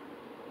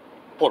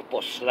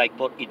purpose, like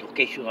for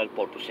educational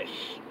purposes.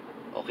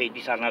 Okay,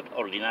 these are not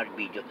ordinary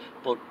videos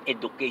for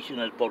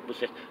educational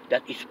purposes.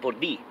 That is for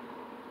the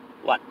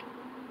what?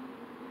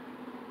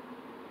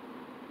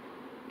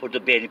 For the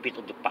benefit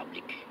of the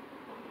public.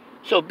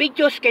 So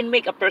videos can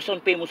make a person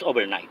famous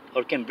overnight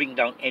or can bring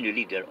down any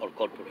leader or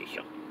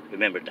corporation.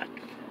 Remember that.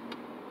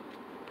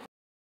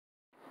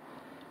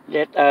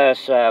 Let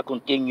us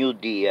continue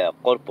the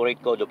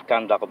corporate code of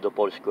conduct of the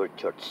Foursquare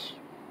Church.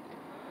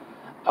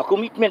 A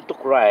commitment to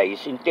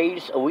Christ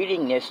entails a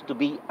willingness to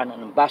be an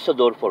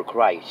ambassador for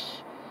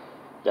Christ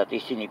that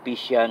is in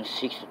Ephesians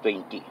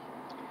 6:20,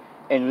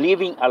 and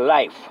living a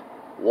life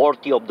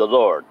worthy of the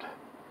Lord,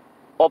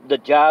 of the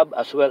job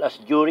as well as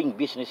during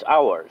business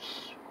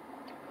hours.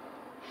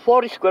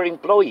 Foursquare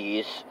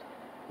employees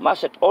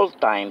must at all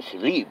times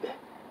live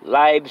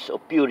lives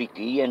of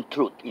purity and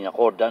truth in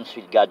accordance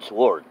with God's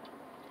Word.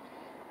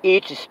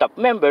 Each staff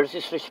member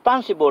is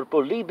responsible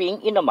for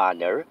living in a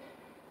manner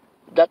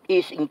that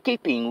is in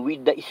keeping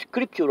with the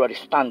scriptural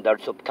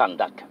standards of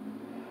conduct,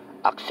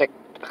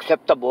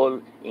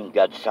 acceptable in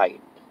God's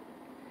sight.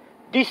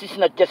 This is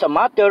not just a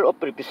matter of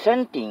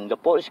representing the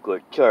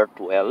Foursquare Church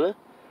well,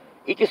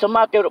 it is a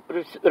matter of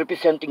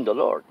representing the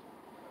Lord.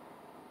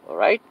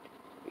 Alright?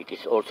 It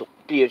is also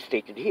clearly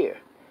stated here.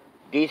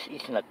 This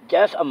is not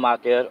just a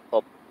matter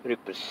of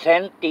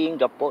representing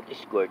the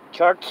Foursquare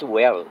Church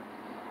well.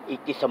 It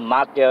is a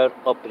matter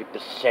of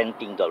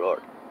representing the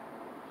Lord.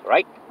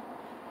 Right?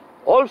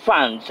 All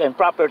funds and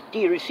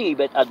property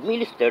received and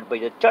administered by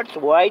the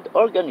church-wide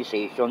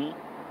organization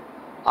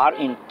are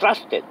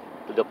entrusted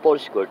to the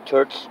Foursquare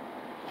Church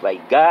by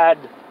God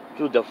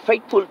through the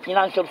faithful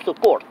financial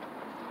support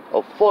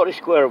of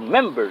Foursquare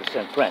members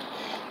and friends.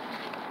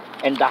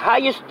 And the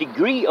highest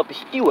degree of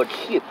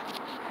stewardship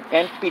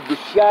and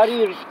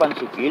fiduciary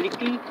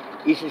responsibility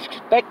is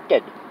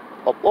expected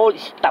of all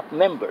staff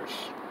members,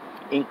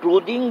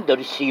 including the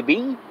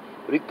receiving,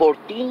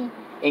 reporting,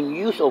 and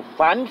use of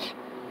funds,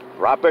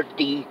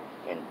 property,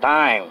 and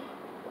time.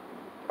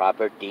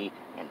 Property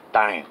and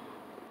time.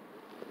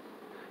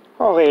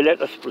 Okay,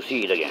 let us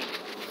proceed again.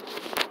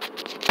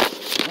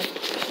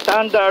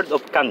 Standard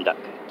of conduct.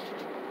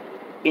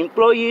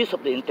 Employees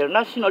of the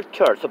International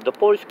Church of the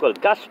Foursquare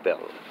Gospel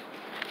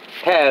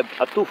have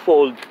a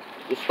twofold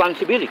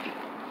responsibility.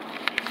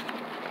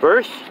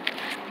 First,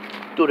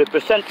 to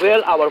represent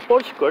well our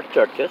Foursquare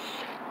churches,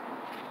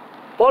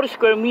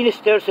 Foursquare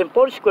ministers and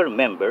Foursquare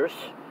members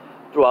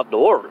throughout the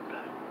world.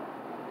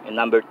 And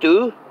number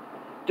two,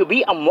 to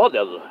be a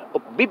model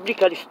of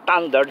biblical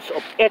standards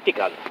of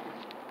ethical,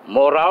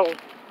 moral,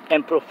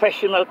 and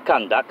professional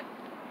conduct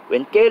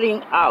when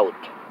carrying out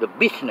the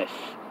business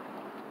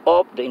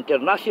of the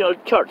International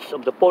Church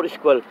of the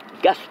Foursquare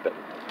Gospel.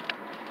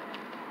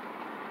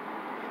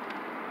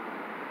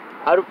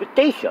 A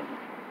reputation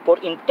for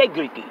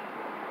integrity,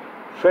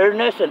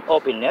 fairness, and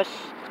openness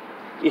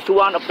is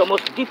one of the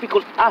most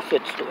difficult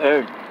assets to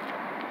earn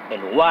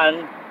and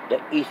one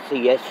the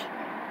easiest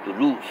to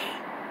lose.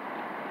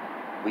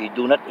 We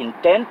do not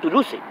intend to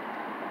lose it.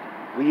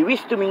 We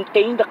wish to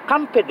maintain the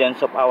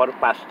confidence of our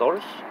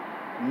pastors,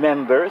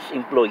 members,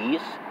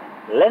 employees,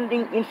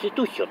 lending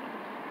institutions,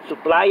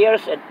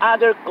 suppliers, and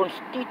other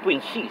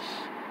constituencies.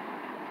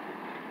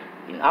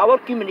 In our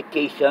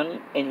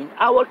communication and in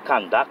our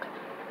conduct,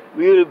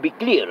 we will be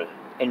clear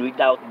and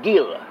without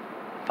guile,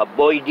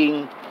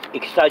 avoiding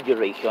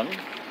exaggeration,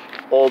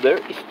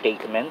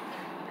 overstatement,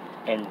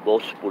 and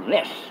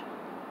boastfulness.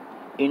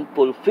 In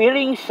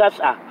fulfilling such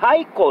a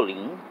high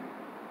calling,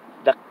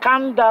 the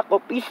conduct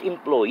of each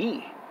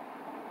employee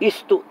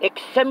is to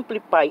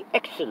exemplify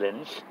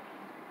excellence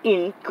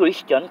in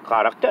Christian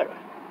character,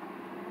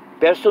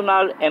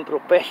 personal and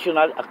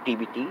professional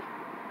activity,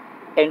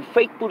 and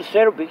faithful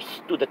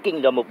service to the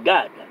kingdom of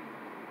God.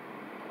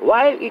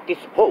 While it is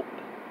hoped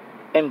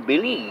and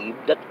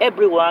believed that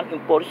everyone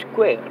in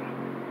Foursquare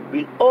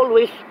will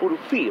always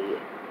fulfill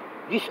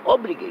these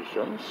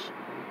obligations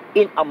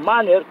in a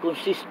manner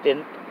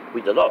consistent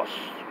with the laws.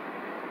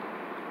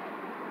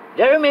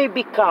 There may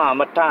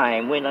become a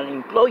time when an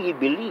employee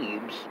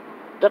believes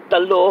that the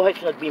law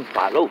has not been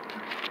followed.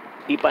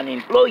 If an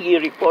employee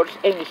reports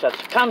any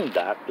such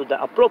conduct to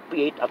the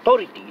appropriate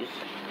authorities,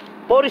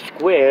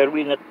 Foursquare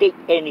will not take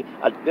any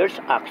adverse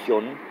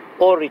action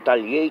or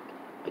retaliate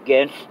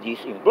against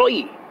this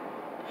employee.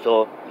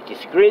 So, it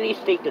is clearly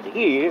stated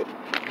here,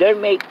 there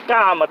may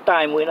come a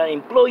time when an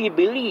employee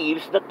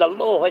believes that the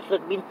law has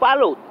not been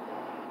followed.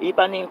 If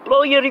an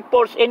employee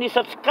reports any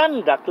such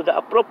conduct to the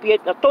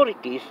appropriate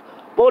authorities,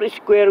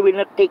 Foursquare will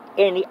not take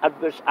any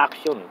adverse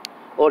action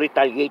or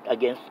retaliate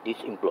against this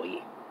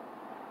employee.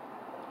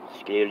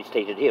 It's clearly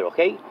stated here,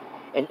 okay?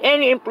 And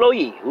any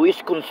employee who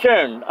is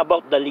concerned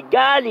about the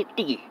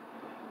legality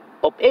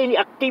of any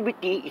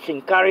activity is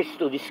encouraged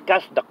to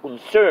discuss the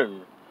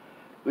concern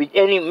with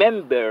any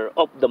member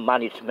of the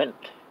management,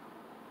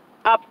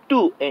 up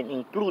to and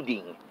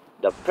including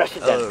the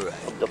president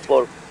of the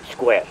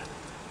Foursquare.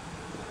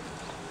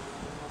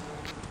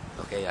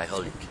 Okay, I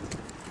hold it.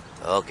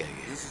 Okay.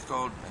 This is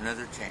called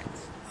another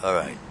chance. All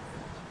right.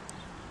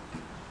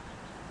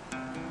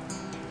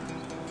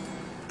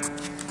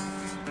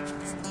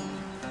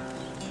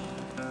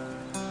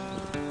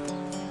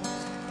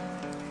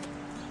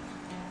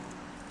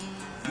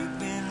 You've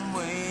been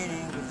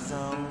waiting for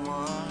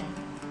someone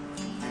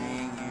to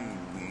bring you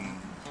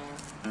wings,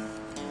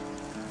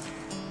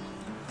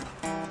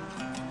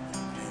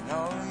 and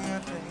all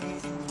your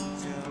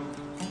patience is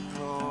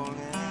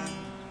rolling.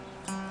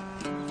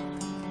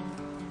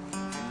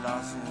 You're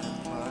lost in a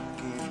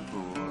bucket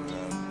full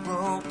of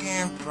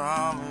broken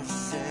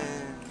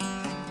promises.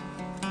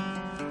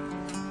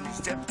 You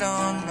stepped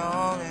on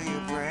all of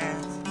your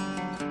breath,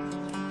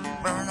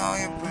 Burn all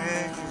your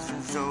bridges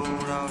and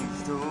sold all your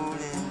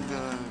stolen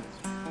goods.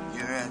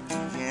 You're at the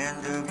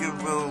end of your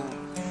rope.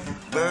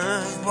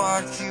 Birds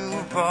watch you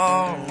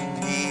fall,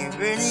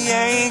 hearing the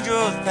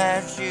angels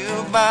pass you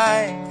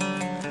by.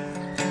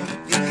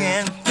 You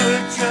can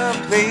put your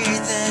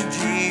faith in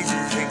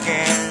Jesus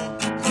again,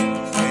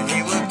 and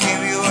He will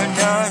give you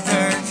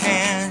another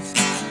chance.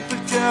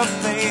 Put your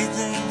faith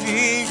in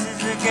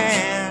Jesus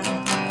again.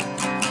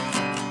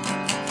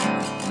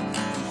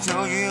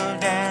 So you'll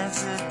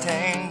dance a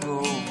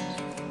tango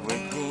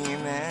with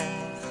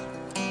demons.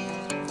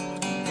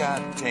 You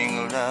got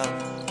tangled up,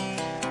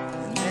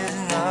 and there's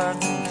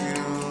nothing to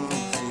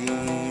see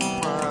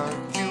what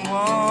you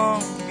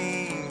want to be.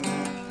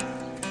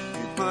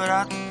 You put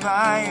out the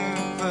fire,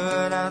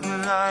 put out the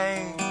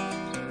light,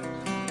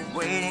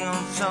 waiting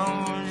on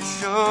someone to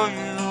show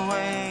you the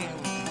way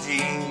to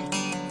see.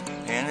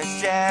 In the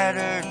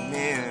shattered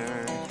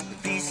mirror, the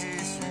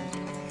pieces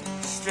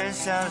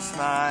stress out a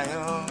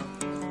smile.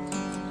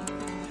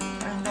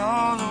 And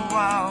all the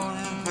while,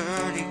 the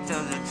verdict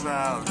of the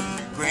trial is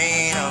the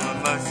grain of a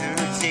mustard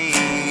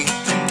seed.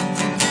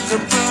 So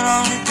put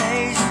on your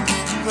face,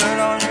 put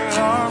on your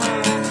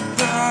armor,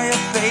 put all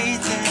your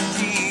faith in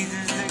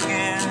Jesus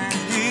again, and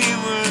He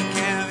will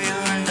give you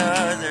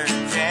another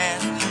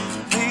chance.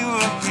 He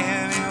will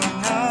give you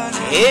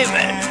another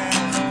chance.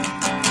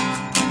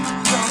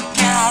 Don't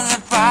get on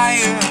the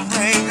fire,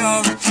 break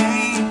all the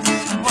chains,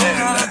 walk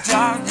out of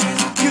darkness.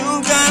 You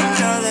got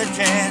another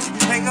chance.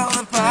 Break all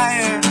the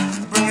fire,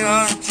 break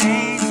all the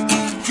chains,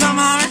 come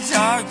out of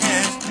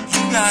darkness.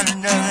 You got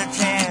another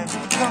chance.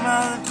 Come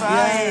out of the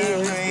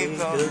fire, break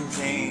all the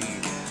chains.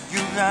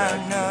 You got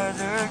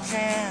another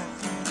chance.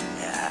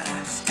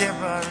 Step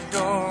out the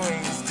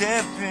doorway,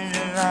 step in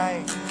the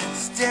light,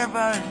 step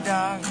out of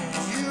darkness.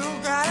 You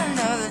got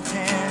another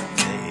chance.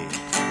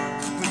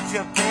 Put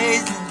your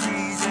faith in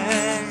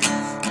Jesus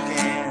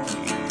again,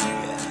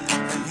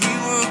 and He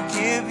will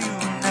give you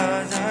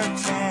another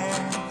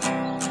chance.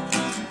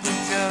 Put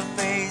your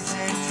faith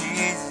in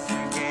Jesus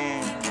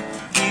again,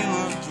 He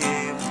will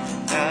give you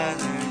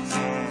another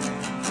chance.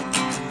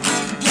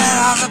 Get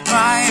out the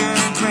fire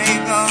and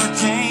break all the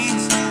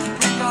chains,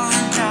 break all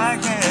the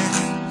darkness.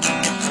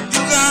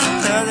 You got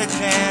another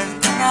chance.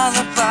 Get out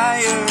the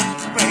fire,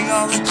 break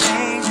all the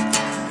chains,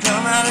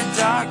 come out of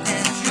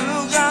darkness. You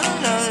got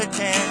another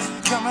chance.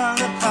 Come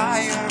out of the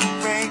fire,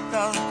 break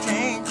all the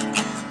chains,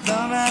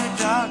 come out of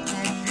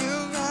darkness. You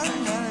got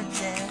another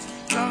chance.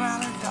 Come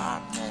out of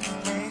darkness,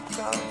 break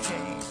all the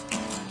chains.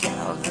 Get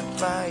out of the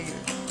fire,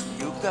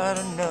 you got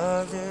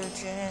another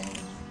chance.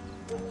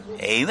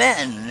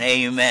 Amen,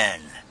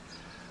 amen.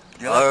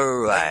 All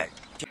right.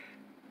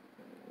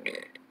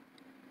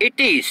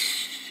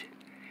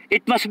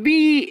 It must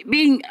be,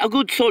 being a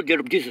good soldier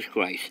of Jesus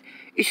Christ,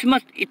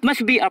 it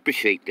must be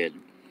appreciated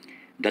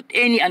that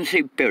any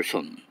unsaved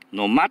person,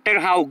 no matter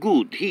how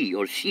good he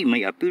or she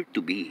may appear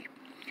to be,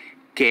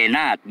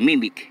 cannot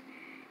mimic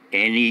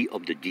any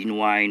of the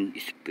genuine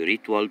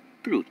spiritual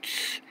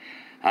fruits,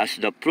 as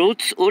the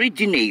fruits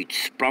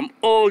originates from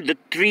all the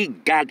three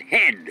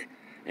Godhead,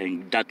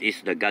 and that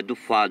is the God the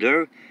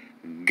Father,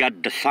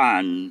 God the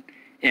Son,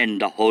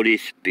 and the Holy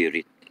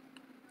Spirit,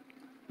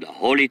 the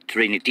Holy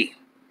Trinity,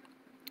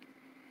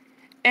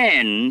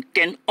 and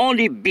can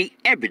only be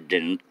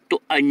evident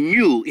to a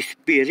new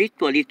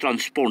spiritually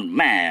transformed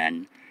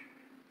man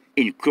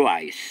in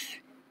Christ.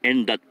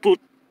 And the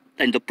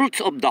fruits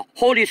of the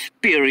Holy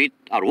Spirit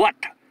are what?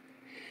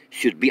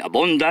 Should be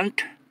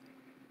abundant,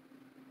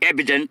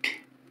 evident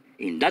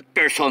in that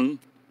person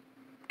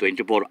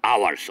 24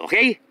 hours,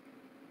 okay?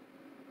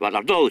 What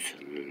are those?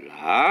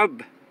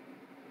 Love,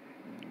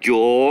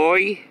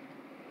 joy,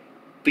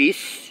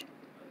 peace,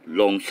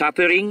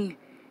 long-suffering,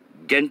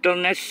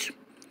 gentleness,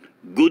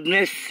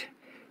 goodness,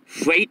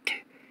 faith,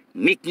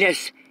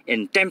 meekness,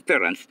 and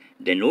temperance.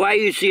 Then why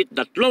is it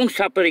that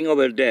long-suffering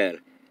over there,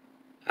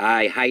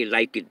 I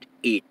highlighted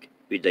it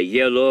with the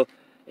yellow,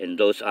 and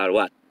those are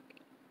what?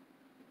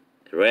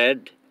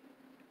 Red.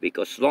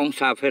 Because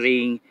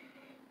long-suffering,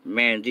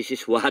 man, this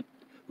is what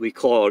we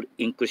call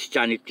in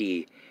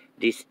Christianity,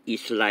 this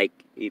is like,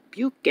 if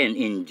you can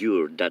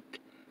endure that,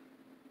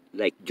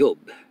 like Job,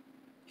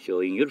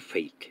 showing your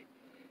faith.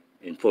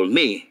 And for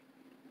me,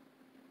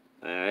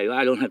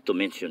 I don't have to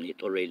mention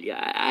it already.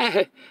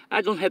 I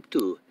don't have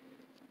to,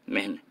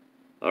 man.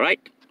 All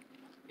right?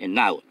 And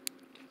now,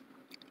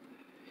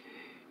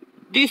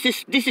 this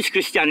is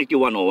Christianity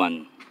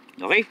 101,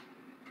 okay?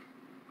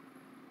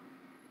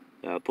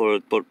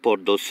 For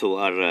those who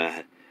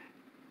are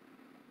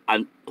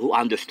who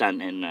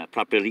understand and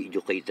properly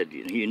educated,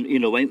 you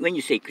know, when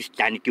you say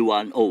Christianity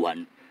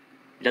 101,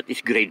 that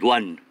is grade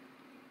 1,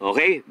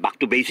 okay? Back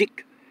to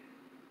basic.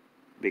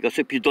 Because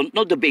if you don't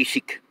know the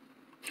basic,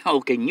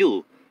 how can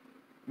you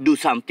do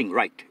something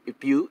right?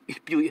 If you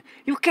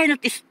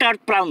cannot start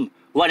from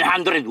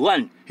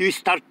 101, you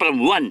start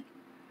from 1.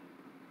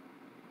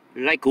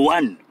 Like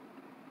 1.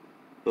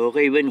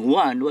 Okay, when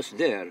 1 was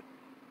there,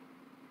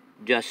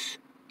 just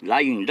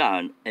lying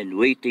down and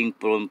waiting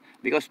from,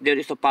 because there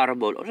is a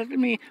parable, or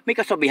may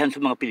kasabihan sa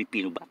mga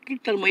Pilipino, bakit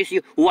mo is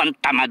one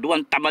tamad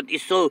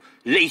is so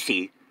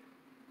lazy.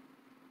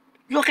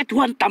 Look at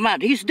one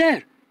tamad, he's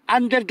there,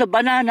 under the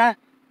banana,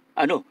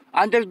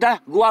 under the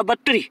guava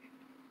tree.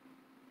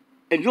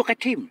 And look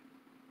at him,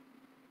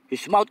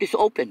 his mouth is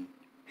open.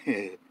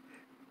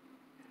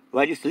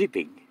 While he's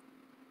sleeping.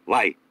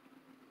 Why?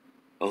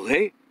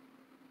 Okay?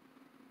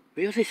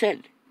 Because he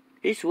said,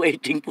 he's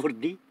waiting for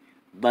the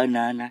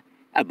banana,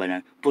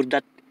 for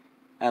that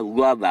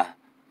guava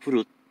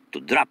fruit to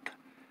drop.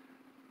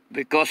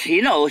 Because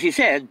he knows, he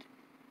said,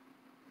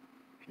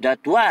 that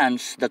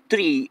once the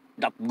tree,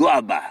 the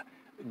guava,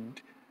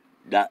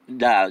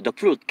 the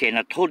fruit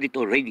cannot hold it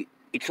already,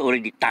 it's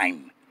already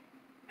time.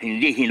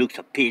 Hindi hinug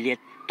sa pilit,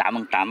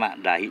 tamang-tama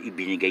dahil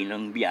ibinigay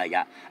ng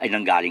biyaya ay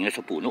nanggaling na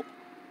sa puno.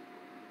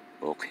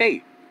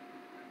 Okay.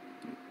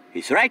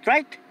 He's right?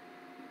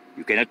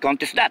 You cannot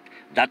contest that.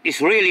 That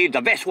is really the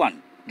best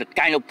one. That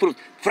kind of fruit,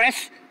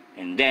 fresh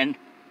and then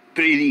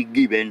freely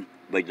given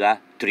by the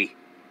tree,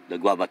 the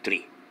guava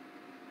tree.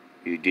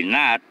 You did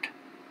not,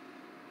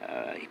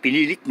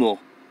 pinilit mo,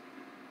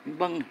 yung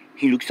bang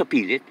hinug sa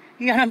pilit,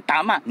 yan ang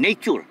tama,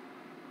 nature.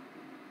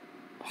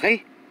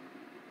 Okay?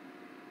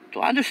 To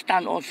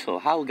understand also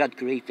how God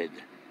created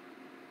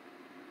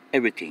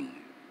everything.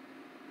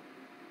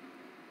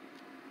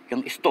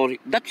 Yung story,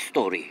 that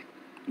story,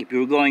 if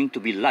you're going to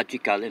be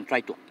logical and try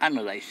to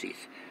analyze it,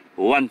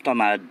 one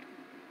tamad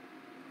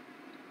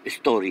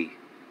story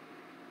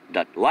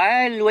that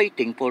while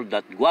waiting for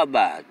that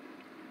guava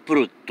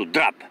fruit to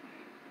drop,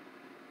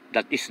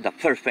 that is the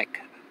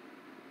perfect.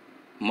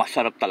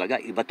 Masarap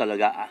talaga, iba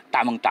talaga,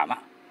 tamang-tama.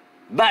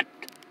 But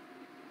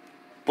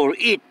for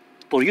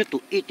you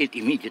to eat it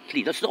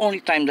immediately, that's the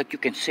only time that you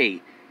can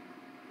say,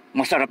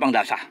 masarap ang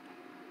lasa.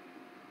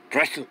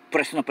 Press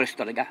na press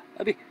talaga.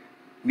 Sabi,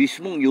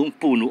 mismong yung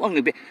puno ang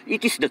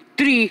it is the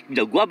tree,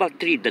 the guava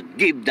tree that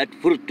gave that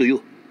fruit to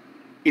you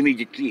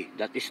immediately.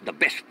 That is the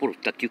best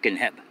fruit that you can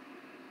have.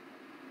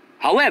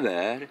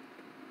 However,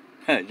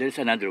 there's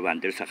another one,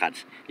 there's a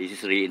catch. This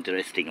is really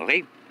interesting,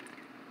 okay?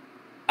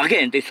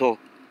 Again, they saw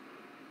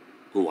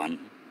one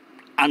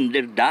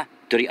under the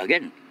tree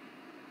again,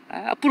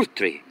 a fruit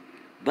tree.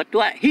 But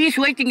he is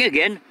waiting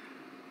again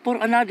for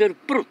another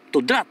fruit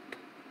to drop.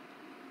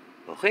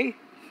 Okay?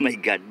 My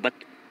God, but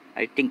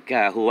I think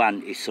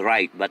Juan is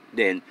right, but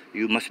then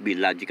you must be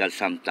logical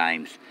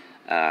sometimes.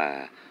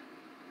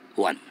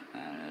 Juan,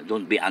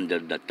 don't be under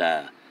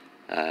that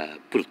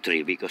fruit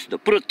tree, because the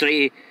fruit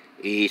tree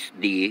is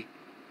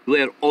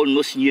we're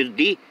almost near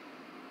the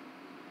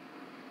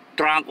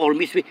trunk or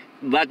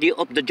body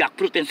of the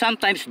jackfruit, and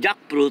sometimes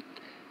jackfruit,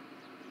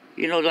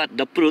 you know that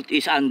the fruit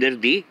is under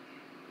the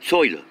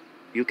soil.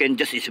 You can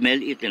just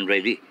smell it and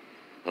ready.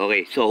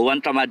 Okay, so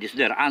one tamad is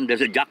there under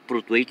the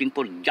jackfruit waiting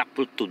for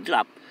jackfruit to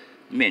drop.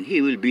 Man,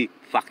 he will be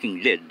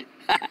fucking dead.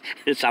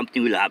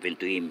 Something will happen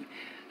to him.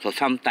 So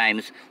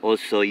sometimes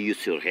also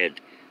use your head.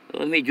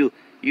 You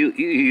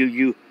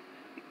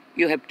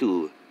have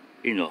to,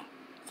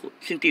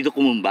 sentido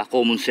común ba?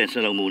 Common sense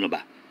na lang muna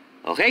ba?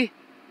 Okay?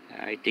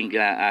 I think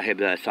I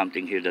have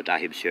something here that I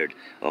have shared.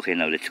 Okay,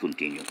 now let's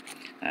continue.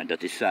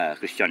 That is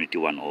Christianity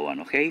 101,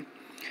 okay?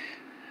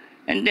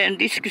 And then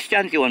this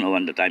Christianity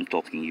 101 that I'm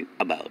talking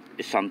about,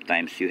 is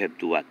sometimes you have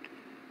to what?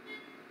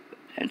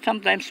 And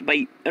sometimes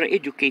by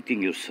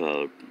educating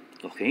yourself,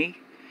 okay?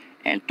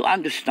 And to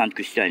understand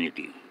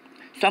Christianity,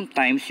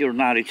 sometimes your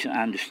knowledge and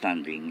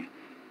understanding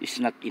is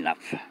not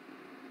enough.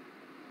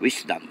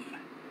 Wisdom,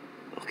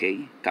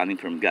 okay, coming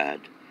from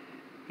God,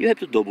 you have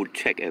to double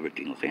check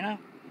everything, okay now?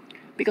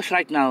 Because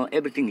right now,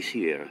 everything is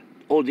here.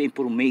 All the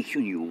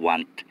information you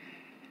want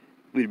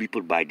will be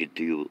provided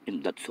to you,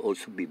 and that's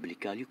also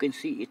biblical. You can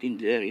see it in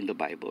there in the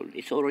Bible.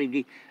 There's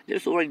already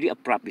a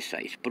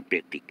prophecy,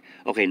 prophetic.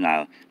 Okay,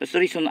 now, that's the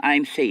reason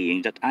I'm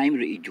saying that I'm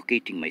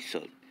re-educating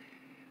myself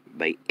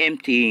by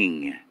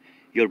emptying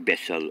your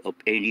vessel of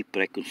any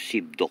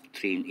preconceived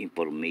doctrine,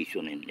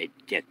 information, and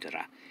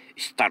etc.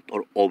 Start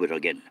all over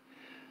again.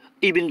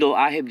 Even though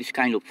I have this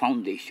kind of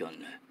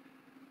foundation,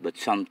 but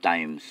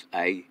sometimes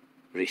I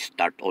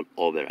restart all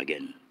over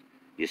again.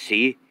 You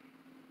see,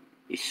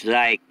 it's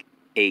like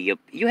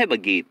you have a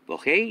gift,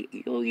 okay?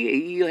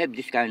 You have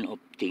this kind of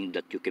thing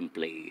that you can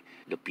play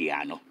the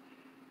piano,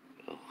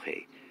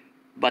 okay?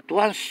 But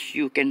once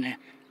you can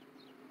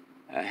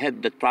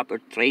have the proper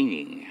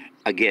training,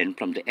 again,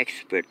 from the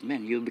expert,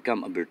 man, you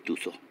become a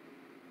virtuoso.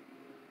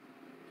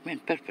 Man,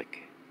 perfect.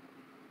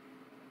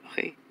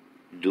 Okay?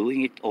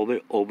 Doing it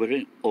over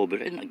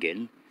and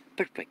again,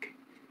 perfect.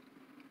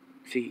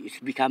 See, it's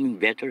becoming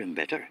better and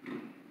better,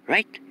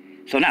 right?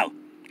 So now,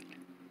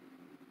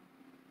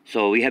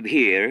 so we have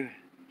here,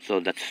 so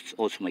that's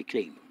also my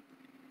claim.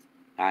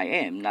 I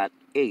am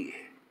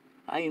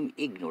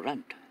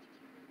ignorant.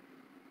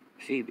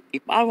 See,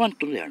 if I want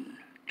to learn,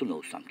 to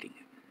know something,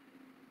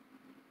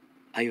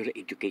 I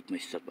re-educate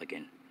myself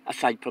again.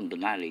 Aside from the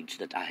knowledge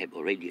that I have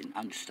already in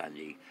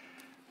understanding,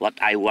 what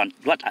I want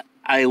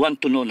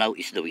to know now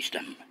is the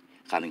wisdom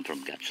coming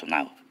from God. So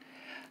now,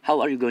 How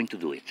are you going to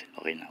do it?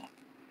 Okay, now.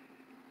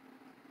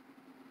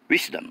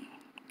 Wisdom.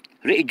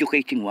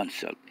 Re-educating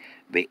oneself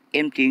by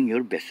emptying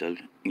your vessel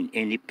in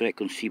any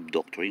preconceived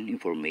doctrine,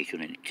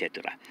 information, and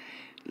etc.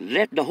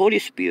 Let the Holy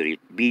Spirit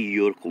be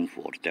your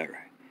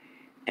comforter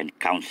and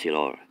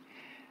counselor,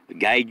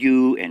 guide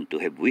you and to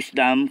have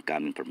wisdom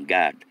coming from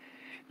God.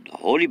 The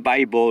Holy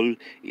Bible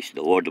is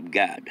the Word of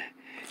God.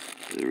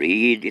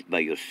 Read it by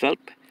yourself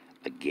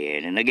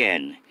again and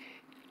again.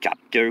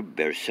 Chapter,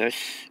 verses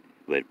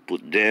were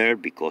put there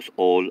because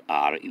all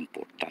are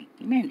important.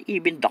 Man,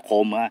 even the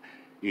comma,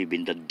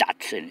 even the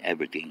dots and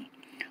everything.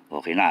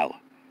 Okay, now,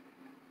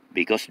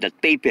 because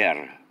that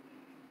paper,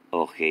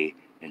 okay,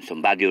 and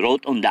somebody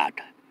wrote on that,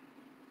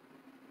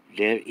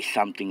 there is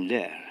something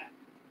there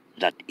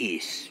that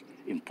is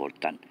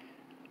important.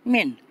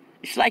 Man,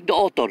 it's like the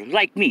author,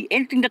 like me.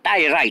 Anything that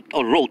I write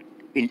or wrote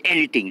in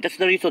anything, that's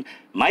the reason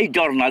my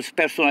journals,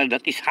 personal,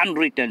 that is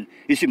handwritten,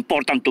 is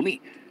important to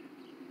me.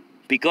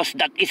 Because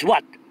that is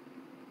what?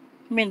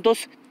 I mean,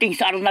 those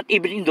things are not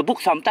even in the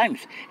book sometimes.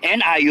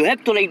 And you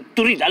have to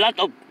read a lot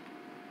of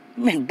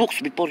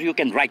books before you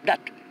can write that.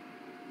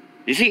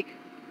 You see?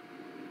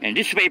 And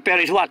this paper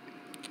is what?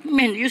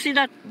 You see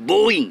that?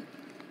 Boeing.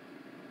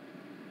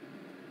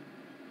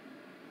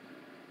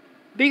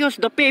 Because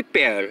the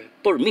paper,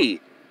 for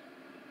me,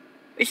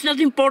 it's not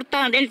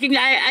important. Anything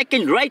I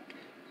can write,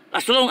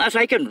 as long as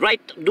I can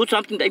write, do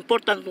something, the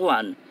important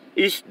one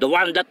is the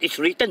one that is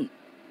written.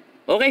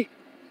 Okay?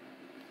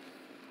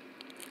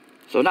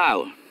 So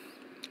now,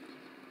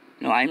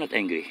 no, I'm not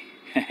angry.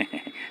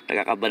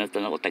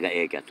 Taga-Kabanatuan ako,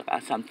 taga-Ega.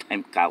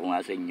 Sometimes kako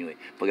nga sa inyo eh.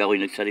 Pag ako'y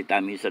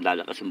nagsalita, minsan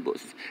lalakas ang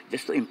boses.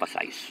 Just to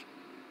emphasize.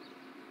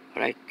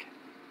 Right?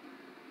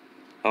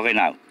 Okay,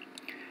 now.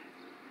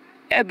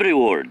 Every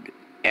word,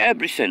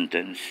 every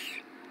sentence,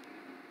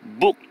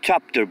 book,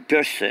 chapter,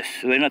 verses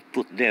were not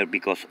put there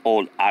because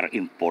all are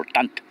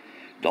important.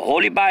 The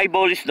Holy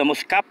Bible is the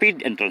most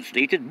copied and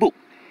translated book.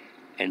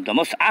 And the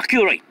most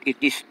accurate, it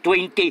is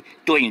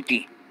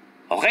 2020.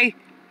 Okay?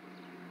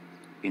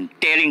 In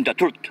telling the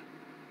truth.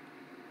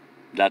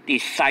 That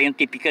is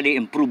scientifically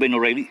proven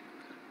already.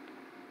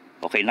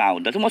 Okay, now,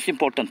 that's the most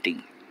important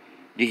thing.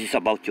 This is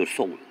about your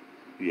soul.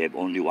 You have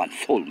only one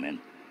soul, man.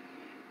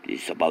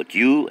 This is about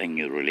you and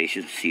your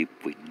relationship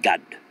with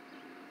God.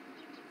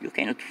 You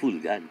cannot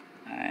fool God.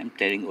 I'm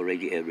telling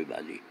already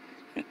everybody.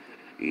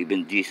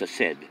 Even Jesus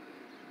said,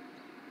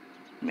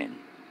 man,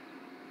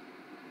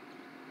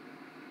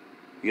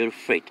 your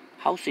faith,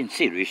 how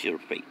sincere is your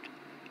faith?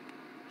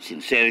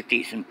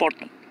 Sincerity is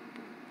important.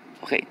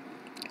 Okay?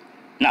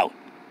 Now,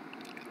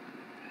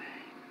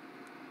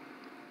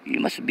 you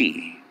must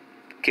be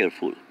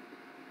careful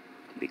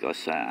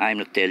because I'm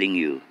not telling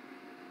you,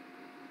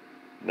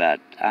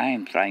 but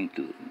I'm trying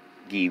to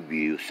give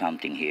you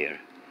something here.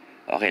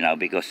 Okay, now,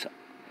 because,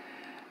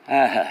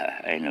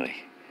 anyway,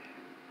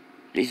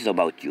 this is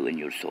about you and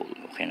your soul.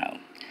 Okay, now,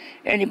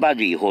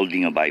 anybody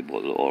holding a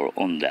Bible or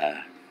on the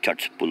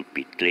church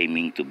pulpit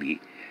claiming to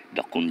be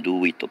the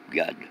conduit of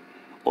God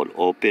or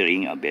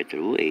offering a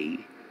better way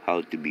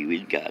how to be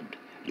with God,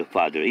 the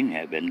Father in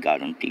heaven,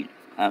 guaranteed.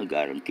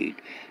 Guaranteed.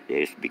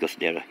 Because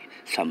there are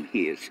some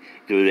here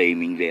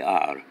claiming they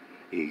are.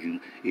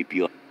 If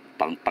you're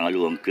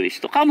pangalawang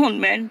Kristo. Come on,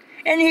 man.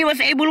 And he was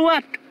able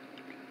what?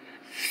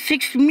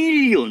 6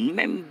 million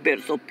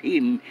members of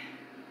him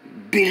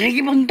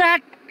believe on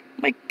that.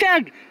 My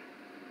God.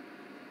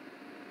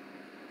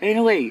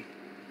 Anyway,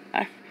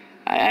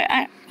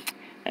 I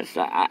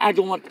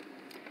don't want.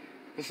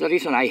 That's the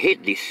reason I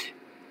hate this.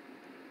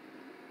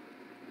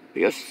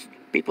 Because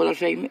people are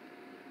saying,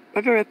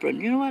 Brother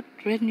Reverend, you know what?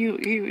 When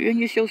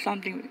you show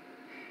something,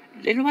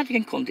 then nobody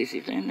can contest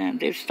it, and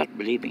they start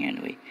believing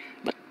anyway.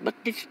 But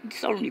it's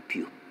only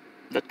few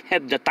that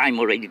have the time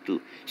already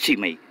to see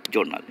my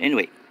journal.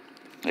 Anyway,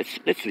 let's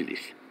read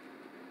this.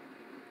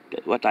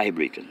 That's what I have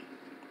written,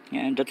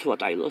 and that's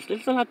what I lost.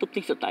 There's a lot of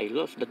things that I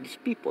lost that these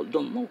people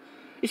don't know,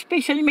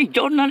 especially my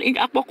journal in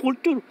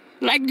aquaculture,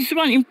 like this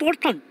one,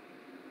 important.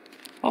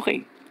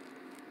 Okay.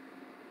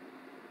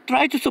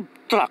 Try to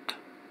subtract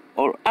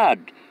or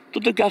add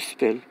to the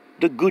gospel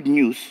the good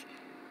news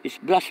is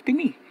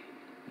blasphemy.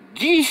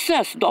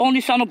 Jesus, the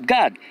only Son of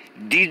God,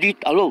 did it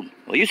alone.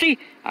 Well, you see,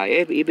 I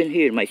have even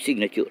here my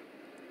signature.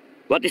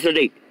 What is the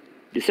date?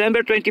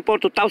 December 24,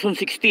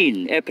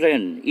 2016,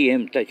 Ephraim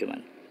E.M.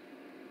 Teichman.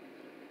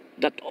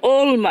 That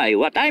all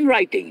what I'm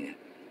writing,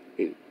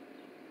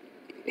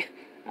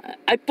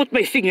 I put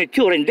my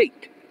signature and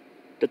date,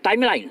 the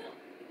timeline.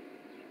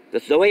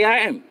 That's the way I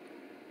am,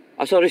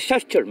 as a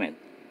researcher, man.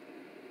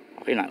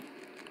 Okay, now.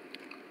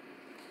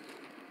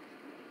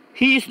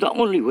 He is the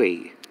only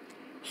way,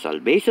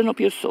 salvation of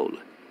your soul.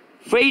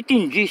 Faith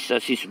in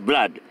Jesus, His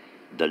blood,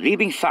 the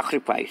living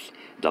sacrifice,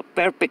 the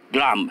perfect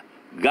lamb.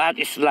 God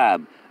is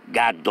love.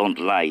 God don't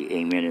lie.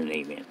 Amen and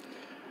amen.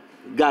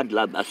 God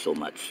loves us so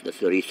much. That's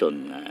the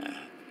reason.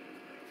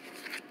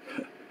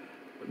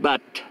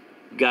 But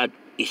God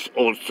is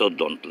also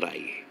don't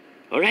lie.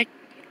 All right?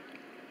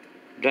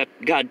 That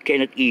God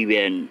cannot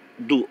even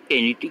do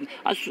anything.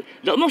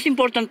 The most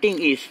important thing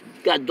is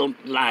God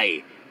don't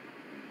lie.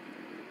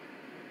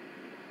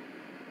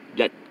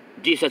 that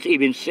Jesus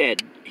even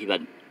said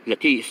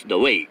that he is the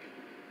way.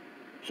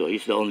 So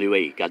he's the only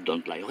way. God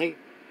don't lie, okay?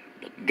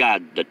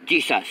 That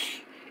Jesus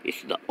is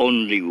the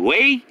only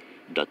way,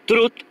 the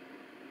truth,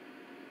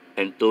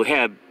 and to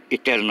have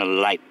eternal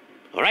life.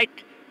 All right?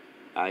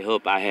 I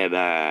hope I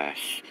have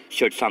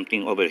shared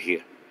something over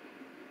here.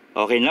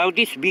 Okay, now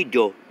this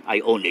video, I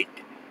own it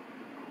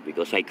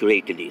because I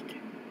created it.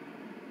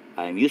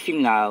 I'm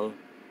using now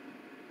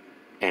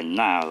and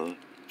now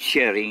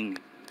sharing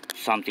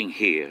something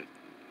here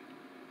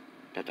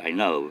that I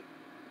know.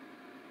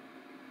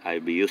 I'll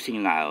be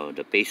using now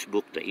the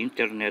Facebook, the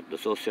internet, the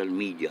social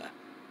media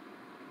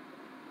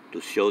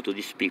to show to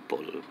these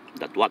people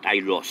that what I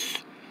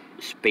lost,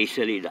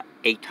 especially the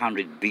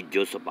 800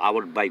 videos of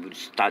our Bible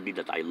study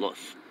that I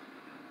lost,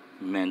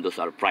 man, those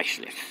are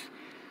priceless.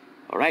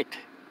 All right?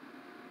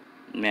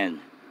 Man,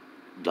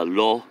 the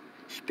law,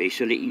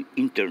 especially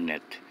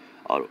internet,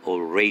 are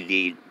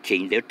already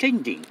changed. They're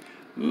changing.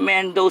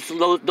 Man, those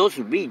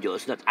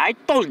videos that I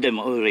told them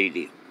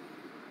already.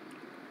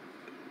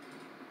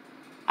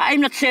 I'm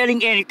not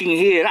selling anything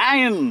here. I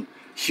am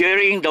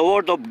sharing the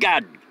Word of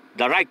God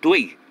the right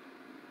way.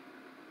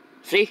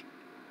 See?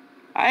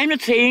 I'm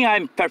not saying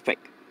I'm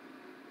perfect.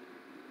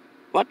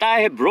 What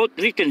I have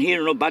written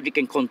here, nobody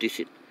can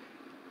contest it.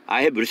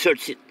 I have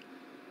researched it.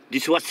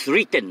 This was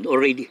written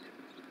already.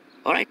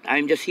 All right?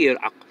 I'm just here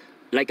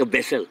like a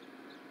vessel.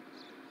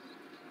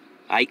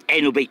 I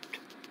innovate.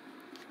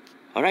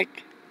 All right?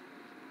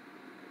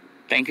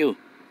 Thank you.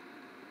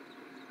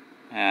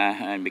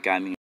 I'm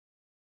becoming...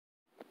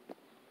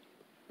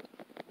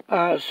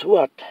 As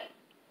what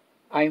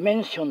I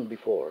mentioned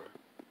before,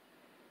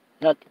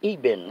 not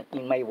even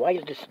in my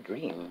wildest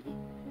dream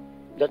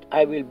that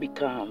I will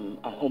become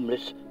a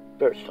homeless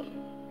person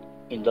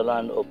in the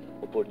land of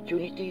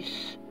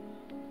opportunities,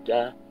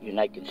 the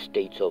United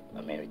States of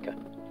America.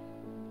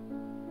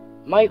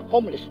 My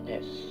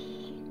homelessness,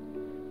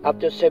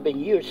 after 7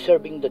 years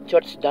serving the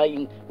church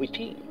dying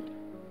within,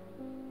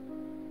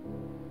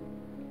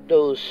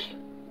 those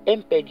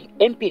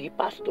MPD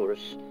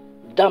pastors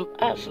dump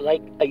us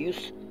like a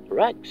used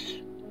rags.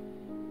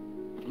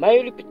 My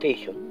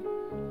reputation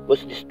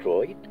was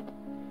destroyed,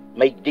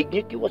 my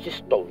dignity was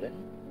stolen,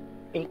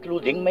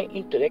 including my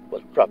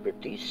intellectual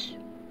properties.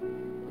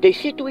 They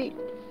see to it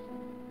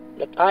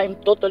that I am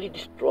totally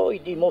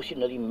destroyed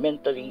emotionally,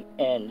 mentally,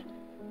 and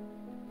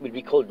will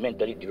be called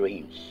mentally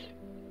deranged,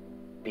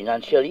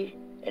 financially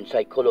and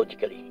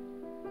psychologically,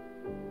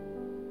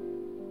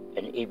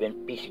 and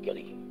even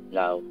physically.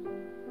 Now,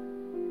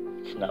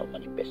 it's now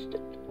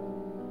manifested.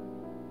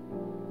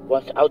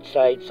 Once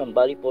outside some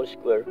Valley 4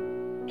 Square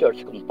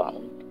church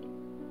compound,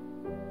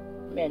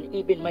 man,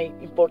 even my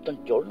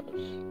important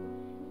journals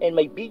and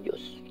my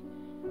videos,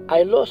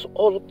 I lost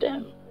all of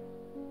them.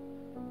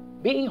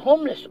 Being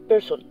homeless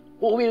person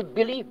who will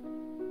believe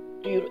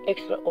to your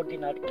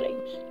extraordinary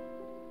claims.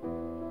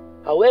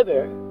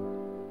 However,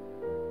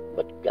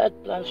 what God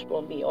plans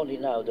for me only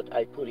now that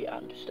I fully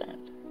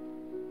understand.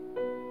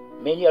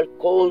 Many are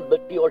called,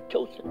 but few are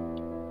chosen.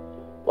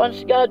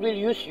 Once God will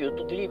use you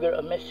to deliver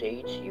a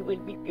message, you will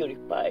be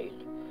purified,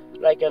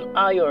 like an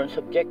iron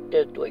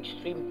subjected to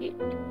extreme heat,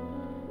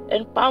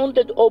 and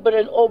pounded over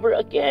and over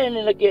again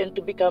and again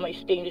to become a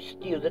stainless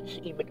steel that's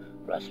even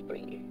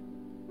rust-free.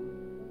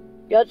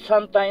 God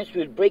sometimes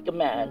will break a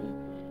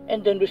man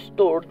and then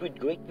restored with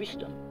great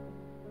wisdom.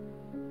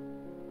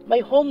 My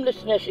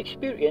homelessness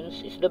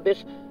experience is the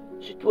best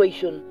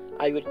situation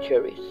I will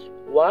cherish.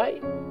 Why?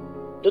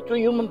 The true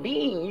human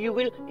being you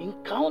will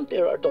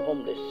encounter are the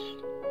homeless.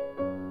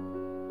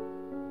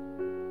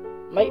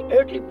 My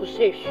earthly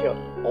possession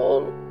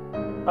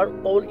are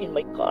all in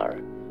my car.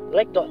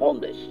 Like the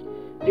homeless,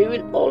 they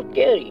will all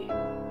carry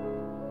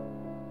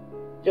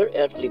their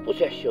earthly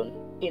possession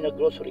in a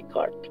grocery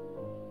cart.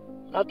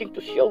 Nothing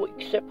to show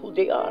except who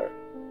they are.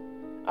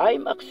 I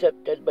am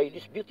accepted by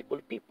these beautiful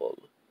people,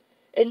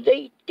 and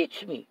they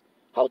teach me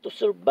how to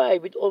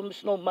survive with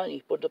almost no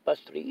money for the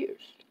past 3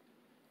 years.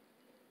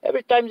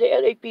 Every time the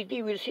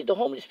LAPD will see the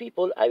homeless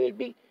people, I will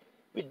be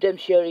with them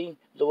sharing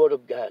the Word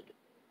of God.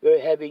 We're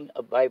having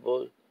a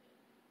Bible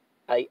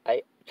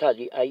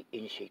study I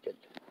initiated.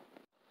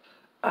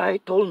 I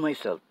told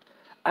myself,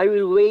 I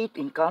will wait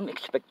in calm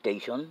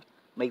expectation.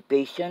 My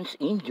patience,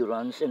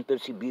 endurance, and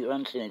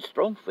perseverance and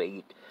strong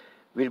faith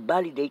will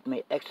validate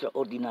my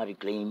extraordinary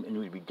claim and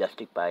will be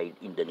justified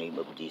in the name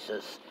of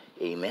Jesus.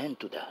 Amen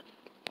to that.